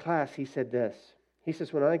was in that class, he said this. He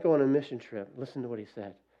says, when I go on a mission trip, listen to what he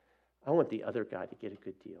said, I want the other guy to get a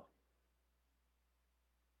good deal.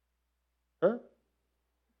 Huh?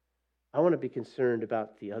 I want to be concerned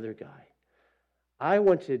about the other guy. I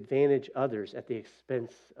want to advantage others at the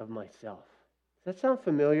expense of myself. Does that sound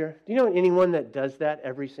familiar? Do you know anyone that does that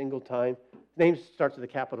every single time? His name starts with a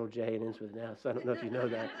capital J and ends with an S. I don't know if you know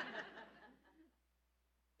that.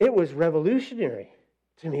 It was revolutionary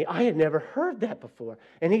to me. I had never heard that before.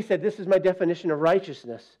 And he said, this is my definition of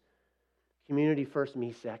righteousness. Community first,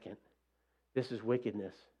 me second. This is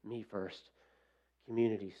wickedness. Me first.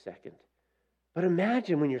 Community second. But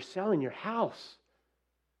imagine when you're selling your house.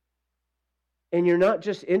 and you're not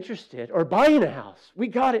just interested, or buying a house. We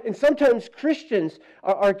got it. And sometimes Christians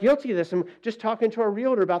are guilty of this. I'm just talking to our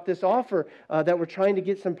realtor about this offer that we're trying to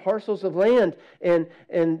get some parcels of land, and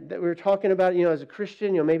that we were talking about, as a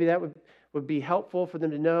Christian, maybe that would be helpful for them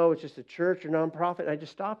to know it's just a church or nonprofit. And I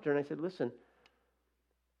just stopped her and I said, listen,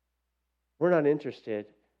 we're not interested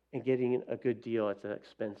in getting a good deal at the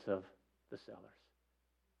expense of the sellers.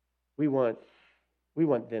 We want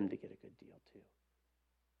them to get a good deal too.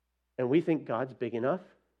 And we think God's big enough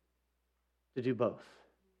to do both.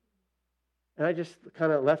 And I just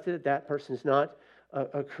kind of left it at that. Person's not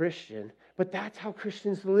a Christian. But that's how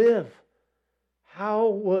Christians live. How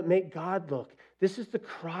will it make God look? This is the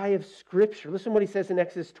cry of Scripture. Listen to what he says in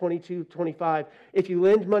Exodus 22:25. If you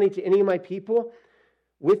lend money to any of my people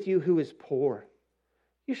with you who is poor,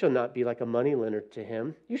 you shall not be like a moneylender to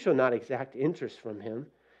him. You shall not exact interest from him.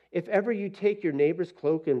 If ever you take your neighbor's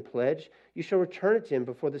cloak and pledge, you shall return it to him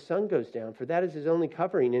before the sun goes down, for that is his only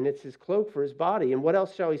covering, and it's his cloak for his body. And what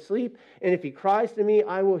else shall he sleep? And if he cries to me,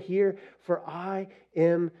 I will hear, for I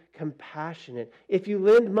am compassionate. If you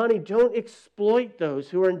lend money, don't exploit those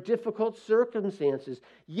who are in difficult circumstances.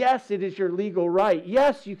 Yes, it is your legal right.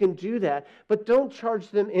 Yes, you can do that, but don't charge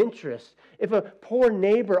them interest. If a poor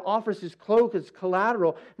neighbor offers his cloak as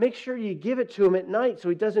collateral, make sure you give it to him at night so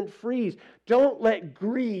he doesn't freeze. Don't let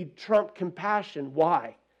greed trump compassion.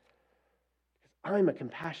 Why? Because I'm a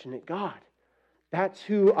compassionate God. That's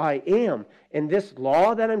who I am. And this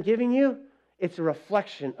law that I'm giving you, it's a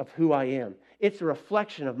reflection of who I am. It's a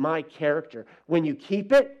reflection of my character. When you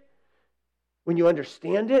keep it, when you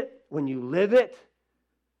understand it, when you live it,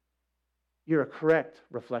 you're a correct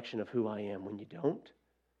reflection of who I am. When you don't,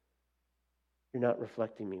 you're not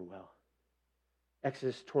reflecting me well.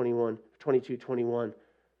 Exodus 22:21.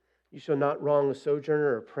 You shall not wrong a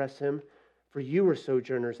sojourner or oppress him, for you were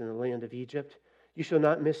sojourners in the land of Egypt. You shall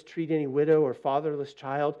not mistreat any widow or fatherless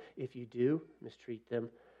child. If you do, mistreat them,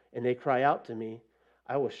 and they cry out to me,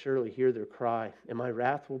 I will surely hear their cry, and my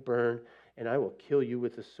wrath will burn, and I will kill you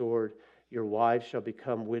with the sword. Your wives shall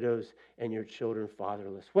become widows, and your children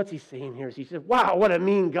fatherless. What's he saying here? He says, wow, what a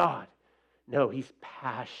mean God. No, he's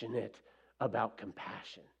passionate about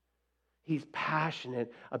compassion. He's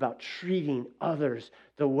passionate about treating others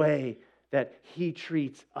the way that he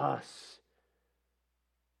treats us.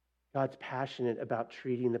 God's passionate about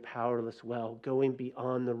treating the powerless well, going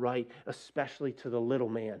beyond the right, especially to the little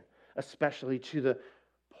man, especially to the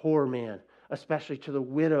poor man, especially to the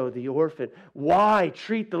widow, the orphan. Why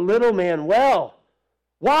treat the little man well?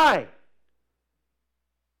 Why?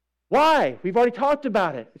 Why? We've already talked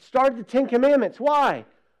about it. It started the 10 Commandments. Why?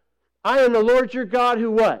 I am the Lord your God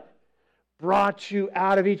who what? Brought you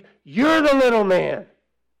out of Egypt. You're the little man.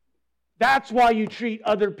 That's why you treat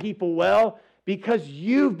other people well, because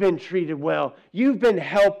you've been treated well. You've been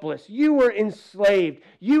helpless. You were enslaved.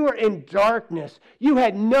 You were in darkness. You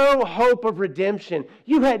had no hope of redemption.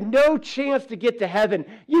 You had no chance to get to heaven.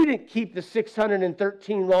 You didn't keep the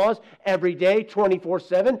 613 laws every day,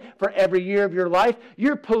 24/7, for every year of your life.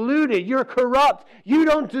 You're polluted. You're corrupt. You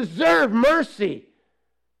don't deserve mercy.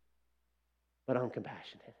 But I'm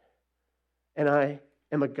compassionate. And I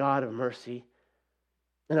am a God of mercy.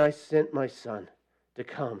 And I sent my Son to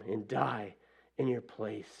come and die in your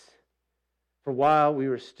place. For while we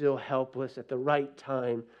were still helpless, at the right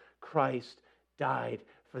time, Christ died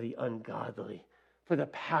for the ungodly, for the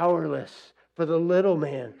powerless, for the little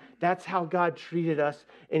man. That's how God treated us,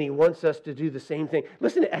 and he wants us to do the same thing.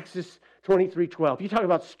 Listen to Exodus 23:12. You talk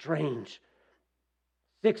about strange.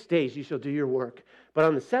 6 days you shall do your work, but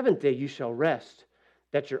on the seventh day you shall rest,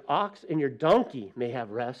 that your ox and your donkey may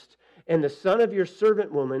have rest, and the son of your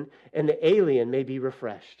servant woman and the alien may be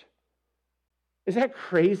refreshed. Is that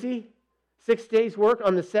crazy? 6 days work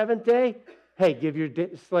on the seventh day? Hey, give your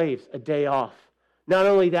slaves a day off. Not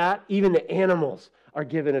only that, even the animals are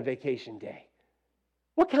given a vacation day.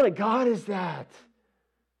 What kind of God is that?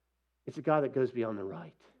 It's a God that goes beyond the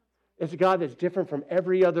right. It's a God that's different from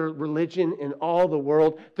every other religion in all the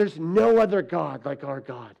world. There's no other God like our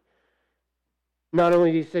God. Not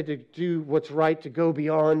only did he say to do what's right, to go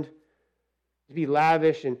beyond, to be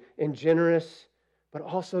lavish and generous, but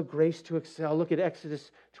also grace to excel. Look at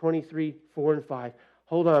Exodus 23:4-5.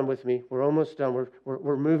 Hold on with me. We're almost done.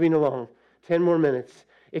 We're moving along. 10 more minutes.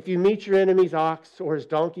 If you meet your enemy's ox or his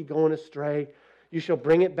donkey going astray, you shall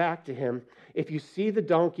bring it back to him. If you see the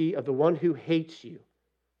donkey of the one who hates you,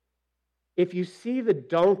 if you see the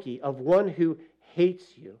donkey of one who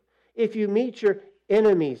hates you, if you meet your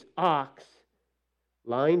enemy's ox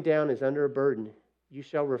lying down as under a burden, you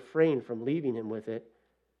shall refrain from leaving him with it.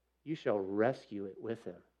 You shall rescue it with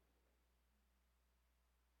him.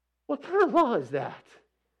 What kind of law is that?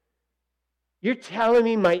 You're telling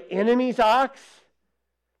me my enemy's ox,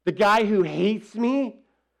 the guy who hates me,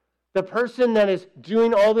 the person that is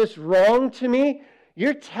doing all this wrong to me,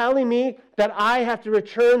 you're telling me that I have to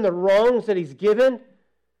return the wrongs that he's given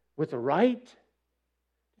with a right? Does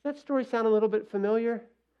that story sound a little bit familiar?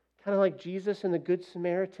 Kind of like Jesus and the Good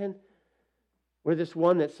Samaritan, where this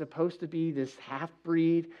one that's supposed to be this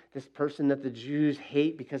half-breed, this person that the Jews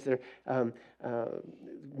hate because they're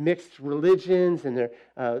mixed religions and they're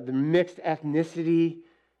the mixed ethnicity.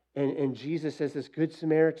 And Jesus says this Good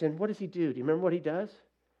Samaritan, what does he do? Do you remember what he does?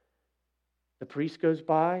 The priest goes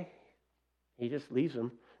by, he just leaves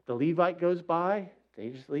him. The Levite goes by, they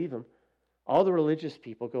just leave him. All the religious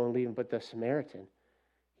people go and leave him, but the Samaritan,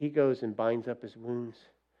 he goes and binds up his wounds.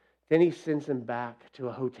 Then he sends him back to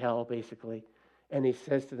a hotel, basically, and he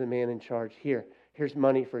says to the man in charge, here's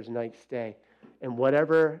money for his night's stay. And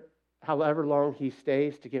however long he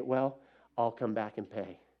stays to get well, I'll come back and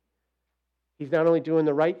pay. He's not only doing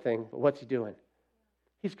the right thing, but what's he doing?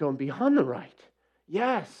 He's going beyond the right.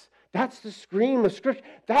 Yes, that's the scream of Scripture.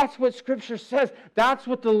 That's what Scripture says. That's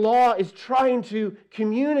what the law is trying to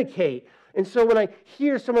communicate. And so when I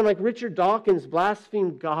hear someone like Richard Dawkins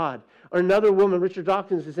blaspheme God, or another woman, Richard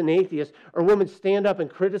Dawkins is an atheist, or a woman stand up and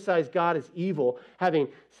criticize God as evil,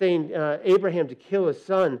 saying Abraham to kill his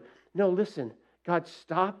son. No, listen, God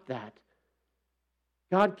stopped that.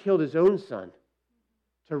 God killed his own son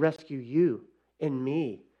to rescue you and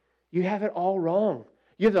me. You have it all wrong.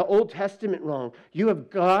 You have the Old Testament wrong. You have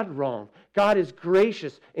God wrong. God is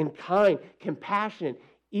gracious and kind, compassionate,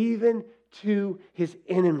 even to his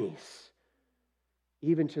enemies,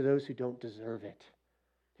 even to those who don't deserve it,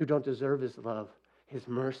 who don't deserve his love, his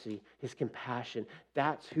mercy, his compassion.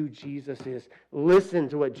 That's who Jesus is. Listen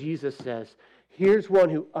to what Jesus says. Here's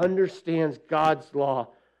one who understands God's law.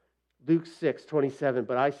 Luke 6:27.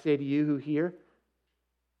 But I say to you who hear,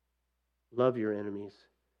 love your enemies.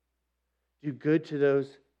 Do good to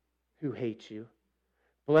those who hate you.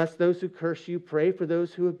 Bless those who curse you. Pray for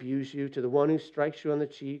those who abuse you. To the one who strikes you on the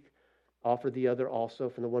cheek, offer the other also.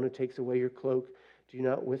 From the one who takes away your cloak, do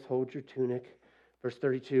not withhold your tunic. Verse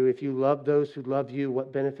 32, if you love those who love you,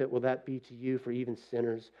 what benefit will that be to you? For even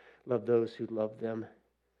sinners love those who love them.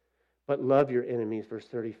 But love your enemies, verse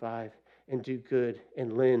 35, and do good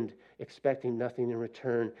and lend, expecting nothing in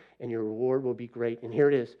return, and your reward will be great. And here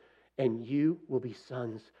it is, and you will be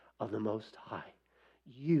sons of the Most High.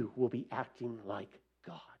 You will be acting like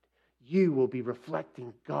God. You will be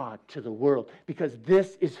reflecting God to the world, because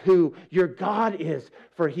this is who your God is.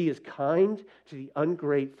 For he is kind to the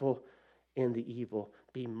ungrateful and the evil.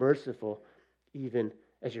 Be merciful, even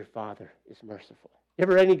as your Father is merciful. You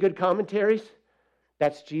ever read any good commentaries?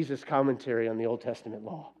 That's Jesus' commentary on the Old Testament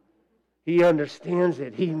law. He understands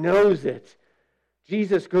it. He knows it.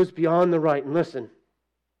 Jesus goes beyond the right. And listen,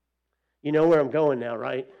 you know where I'm going now,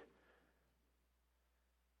 right?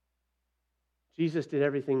 Jesus did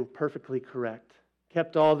everything perfectly correct.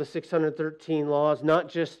 Kept all the 613 laws. Not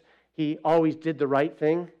just he always did the right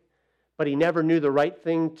thing, but he never knew the right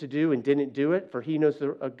thing to do and didn't do it. For he knows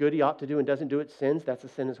a good he ought to do and doesn't do it, sins. That's a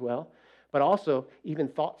sin as well. But also, even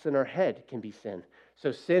thoughts in our head can be sin.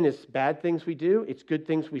 So sin is bad things we do. It's good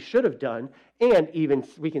things we should have done. And even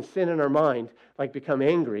we can sin in our mind, like become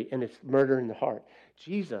angry, and it's murder in the heart.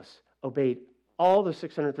 Jesus obeyed all the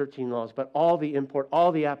 613 laws, but all the import,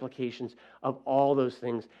 all the applications of all those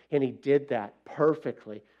things. And he did that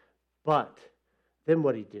perfectly. But then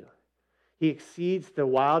what did he do? He exceeds the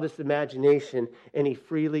wildest imagination, and he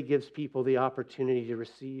freely gives people the opportunity to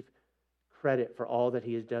receive credit for all that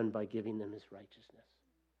he has done by giving them his righteousness.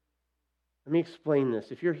 Let me explain this.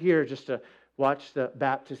 If you're here just to watch the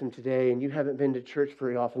baptism today and you haven't been to church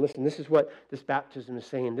very often, listen, this is what this baptism is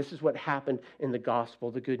saying. This is what happened in the gospel,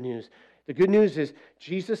 the good news. The good news is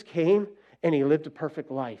Jesus came and he lived a perfect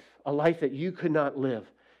life, a life that you could not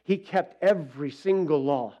live. He kept every single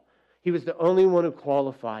law. He was the only one who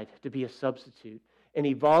qualified to be a substitute. And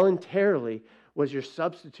he voluntarily was your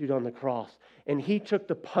substitute on the cross. And he took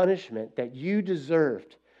the punishment that you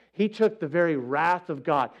deserved. He took the very wrath of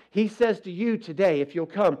God. He says to you today, if you'll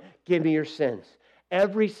come, give me your sins.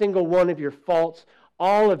 Every single one of your faults,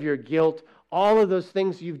 all of your guilt, all of those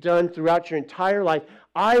things you've done throughout your entire life,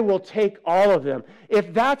 I will take all of them.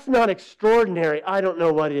 If that's not extraordinary, I don't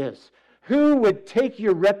know what is. Who would take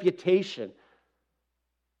your reputation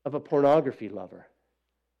of a pornography lover,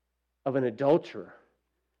 of an adulterer,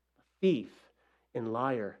 a thief, and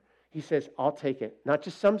liar? He says, I'll take it. Not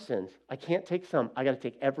just some sins. I can't take some. I got to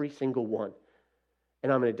take every single one.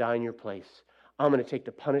 And I'm going to die in your place. I'm going to take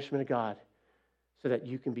the punishment of God so that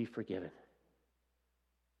you can be forgiven.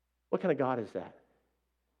 What kind of God is that?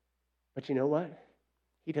 But you know what?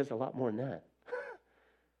 He does a lot more than that.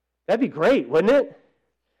 That'd be great, wouldn't it?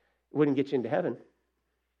 It wouldn't get you into heaven.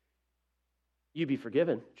 You'd be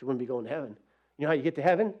forgiven, but you wouldn't be going to heaven. You know how you get to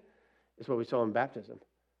heaven? It's what we saw in baptism.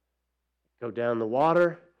 Go down the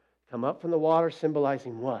water, come up from the water,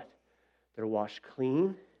 symbolizing what? They're washed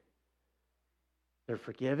clean. They're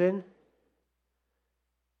forgiven.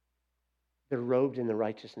 They're robed in the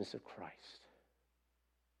righteousness of Christ.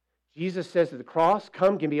 Jesus says at the cross,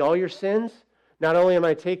 come, give me all your sins. Not only am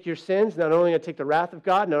I to take your sins, not only am I to take the wrath of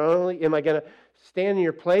God, not only am I going to stand in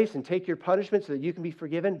your place and take your punishment so that you can be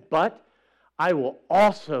forgiven, but I will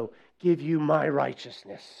also give you my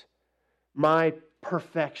righteousness, my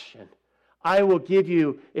perfection. I will give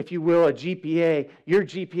you, if you will, a GPA. Your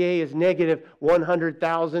GPA is negative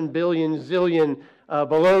 100,000 billion zillion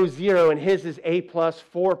below zero, and his is A plus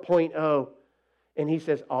 4.0. And he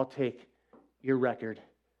says, I'll take your record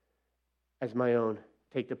as my own,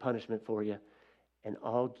 take the punishment for you, and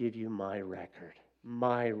I'll give you my record,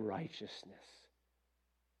 my righteousness.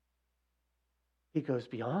 He goes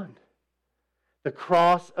beyond. The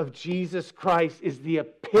cross of Jesus Christ is the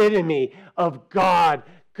epitome of God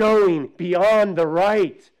going beyond the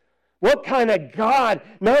right. What kind of God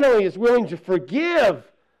not only is willing to forgive,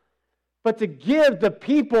 but to give the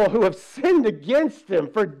people who have sinned against him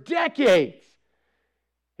for decades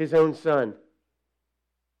his own son,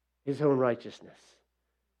 his own righteousness.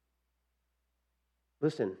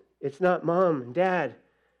 Listen, it's not mom and dad.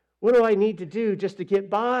 What do I need to do just to get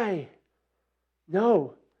by?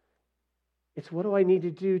 No. It's what do I need to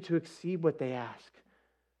do to exceed what they ask?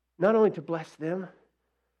 Not only to bless them,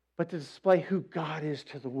 but to display who God is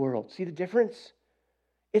to the world. See the difference?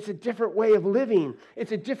 It's a different way of living.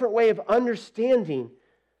 It's a different way of understanding.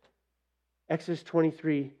 Exodus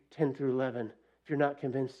 23, 10 through 11. If you're not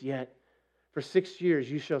convinced yet. For 6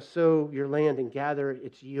 years you shall sow your land and gather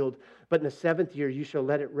its yield. But in the 7th year you shall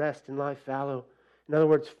let it rest and lie fallow. In other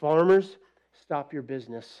words, farmers, stop your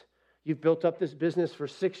business. You've built up this business for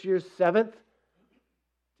 6 years. 7th,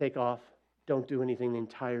 take off. Don't do anything the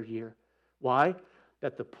entire year. Why?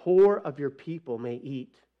 That the poor of your people may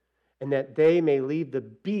eat, and that they may leave the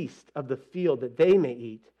beast of the field that they may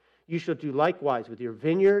eat. You shall do likewise with your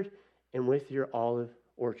vineyard and with your olive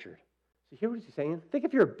orchard. So hear what he's saying? Think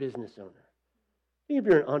if you're a business owner. Think if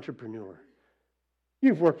you're an entrepreneur.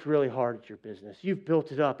 You've worked really hard at your business. You've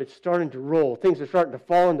built it up. It's starting to roll. Things are starting to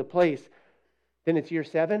fall into place. Then it's year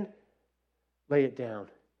 7. Lay it down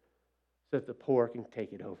so that the poor can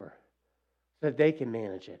take it over, so that they can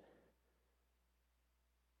manage it,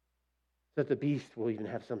 so that the beast will even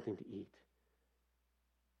have something to eat.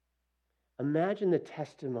 Imagine the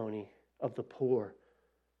testimony of the poor,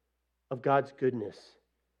 of God's goodness,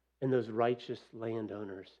 and those righteous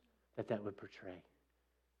landowners that would portray.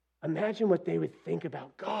 Imagine what they would think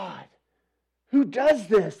about God. Who does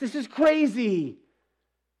this? This is crazy.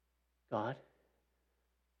 God.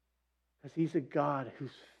 Because he's a God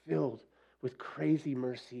who's filled with crazy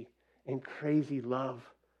mercy and crazy love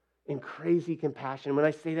and crazy compassion. When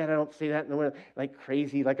I say that, I don't say that in a way like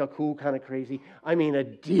crazy, like a cool kind of crazy. I mean a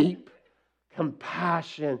deep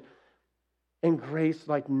compassion and grace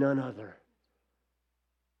like none other.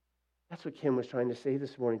 That's what Kim was trying to say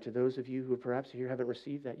this morning to those of you who perhaps here haven't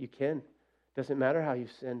received that. You can. Doesn't matter how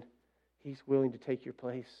you've sinned. He's willing to take your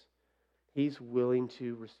place. He's willing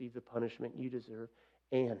to receive the punishment you deserve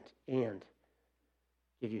and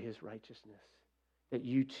give you his righteousness, that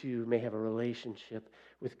you too may have a relationship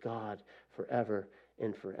with God forever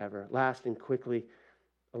and forever. Last and quickly,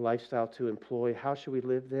 a lifestyle to employ. How should we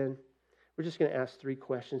live then? We're just going to ask 3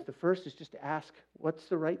 questions. The first is just to ask, what's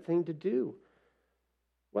the right thing to do?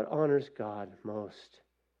 What honors God most?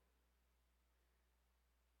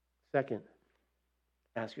 Second,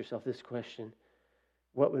 ask yourself this question.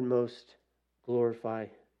 What would most glorify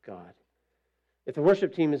God? If the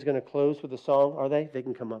worship team is going to close with a song, are they? They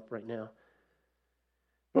can come up right now.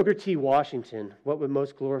 Booker T. Washington, what would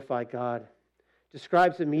most glorify God,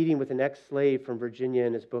 describes a meeting with an ex-slave from Virginia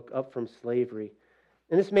in his book, Up From Slavery.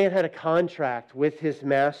 And this man had a contract with his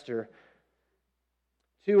master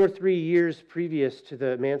 2 or 3 years previous to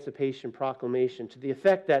the Emancipation Proclamation, to the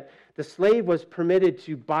effect that the slave was permitted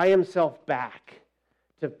to buy himself back,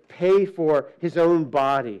 to pay for his own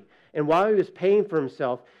body. And while he was paying for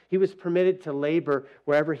himself, he was permitted to labor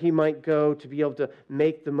wherever he might go to be able to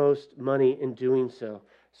make the most money in doing so.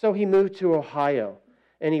 So he moved to Ohio,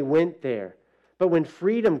 and he went there. But when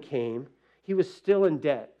freedom came, he was still in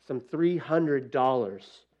debt, some $300,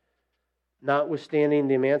 notwithstanding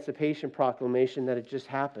the Emancipation Proclamation that had just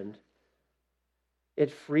happened.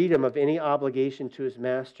 It freed him of any obligation to his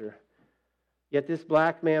master. Yet this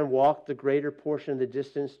black man walked the greater portion of the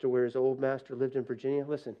distance to where his old master lived in Virginia.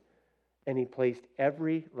 Listen, and he placed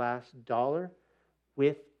every last dollar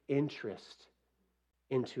with interest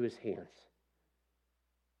into his hands.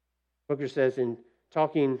 Booker says, in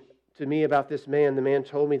talking to me about this man, the man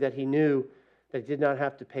told me that he knew that he did not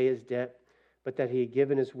have to pay his debt, but that he had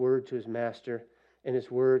given his word to his master, and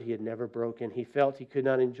his word he had never broken. He felt he could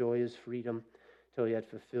not enjoy his freedom till he had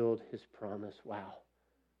fulfilled his promise. Wow.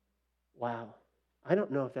 Wow. I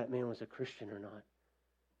don't know if that man was a Christian or not,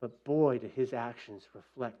 but boy, do his actions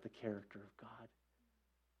reflect the character of God.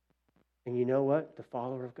 And you know what? The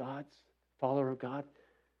follower of God,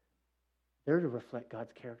 they're to reflect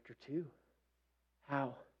God's character too.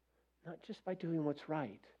 How? Not just by doing what's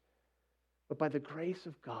right, but by the grace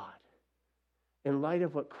of God. In light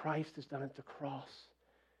of what Christ has done at the cross,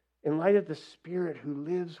 in light of the Spirit who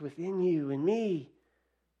lives within you and me,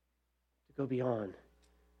 to go beyond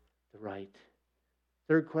the right.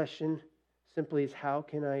 Third question simply is, how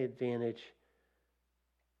can I advantage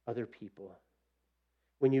other people?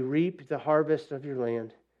 When you reap the harvest of your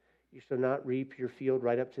land, you shall not reap your field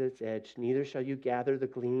right up to its edge, neither shall you gather the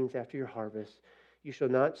gleanings after your harvest. You shall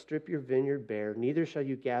not strip your vineyard bare, neither shall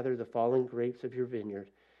you gather the fallen grapes of your vineyard.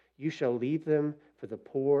 You shall leave them for the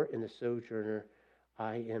poor and the sojourner.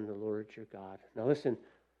 I am the Lord your God. Now listen,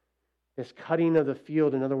 this cutting of the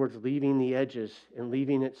field, in other words, leaving the edges and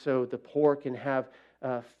leaving it so the poor can have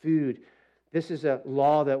food. This is a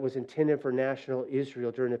law that was intended for national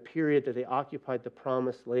Israel during a period that they occupied the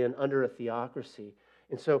promised land under a theocracy.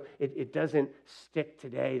 And so it doesn't stick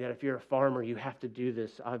today that if you're a farmer, you have to do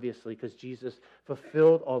this, obviously, because Jesus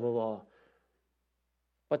fulfilled all the law.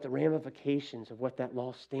 But the ramifications of what that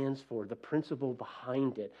law stands for, the principle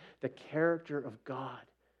behind it, the character of God,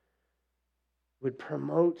 would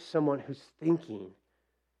promote someone who's thinking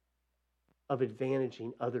of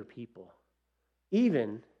advantaging other people,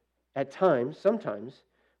 even at times, sometimes,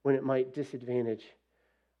 when it might disadvantage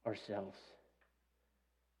ourselves.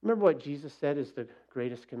 Remember what Jesus said is the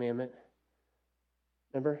greatest commandment?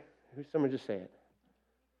 Remember? Someone just say it.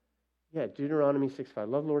 Yeah, Deuteronomy 6:5.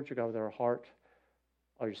 Love the Lord your God with our heart,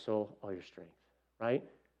 all your soul, all your strength. Right?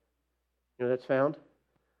 You know that's found?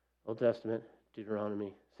 Old Testament,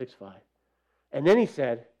 Deuteronomy 6:5. And then he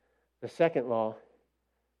said, the second law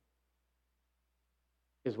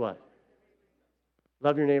is what?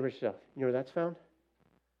 Love your neighbor as yourself. You know where that's found?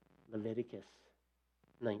 Leviticus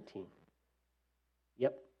 19.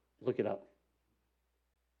 Yep, look it up.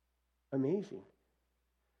 Amazing.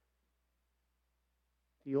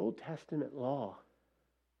 The Old Testament law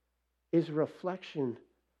is a reflection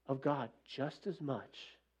of God just as much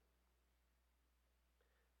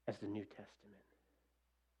as the New Testament.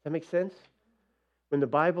 Does that make sense? When the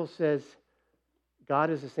Bible says God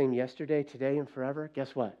is the same yesterday, today, and forever,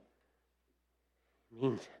 guess what? He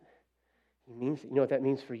means it. He means it. You know what that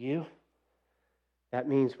means for you? That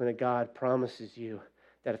means when a God promises you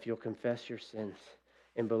that if you'll confess your sins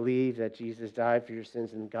and believe that Jesus died for your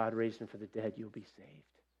sins and God raised him from the dead, you'll be saved.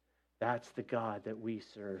 That's the God that we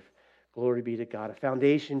serve. Glory be to God. A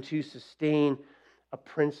foundation to sustain, a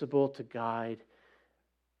principle to guide,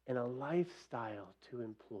 and a lifestyle to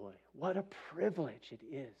employ. What a privilege it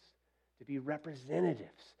is to be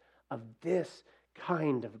representatives of this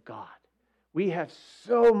kind of God. We have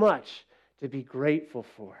so much to be grateful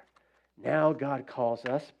for. Now God calls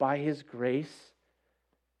us by his grace,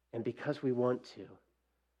 and because we want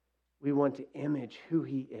to image who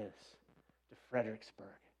he is to Fredericksburg,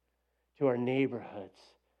 to our neighborhoods,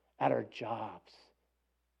 at our jobs,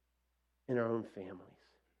 in our own families.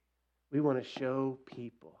 We want to show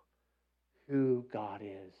people who God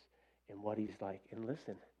is and what he's like. And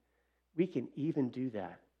listen, we can even do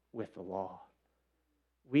that with the law.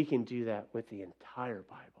 We can do that with the entire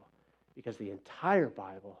Bible, because the entire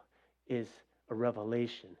Bible is a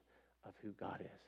revelation of who God is.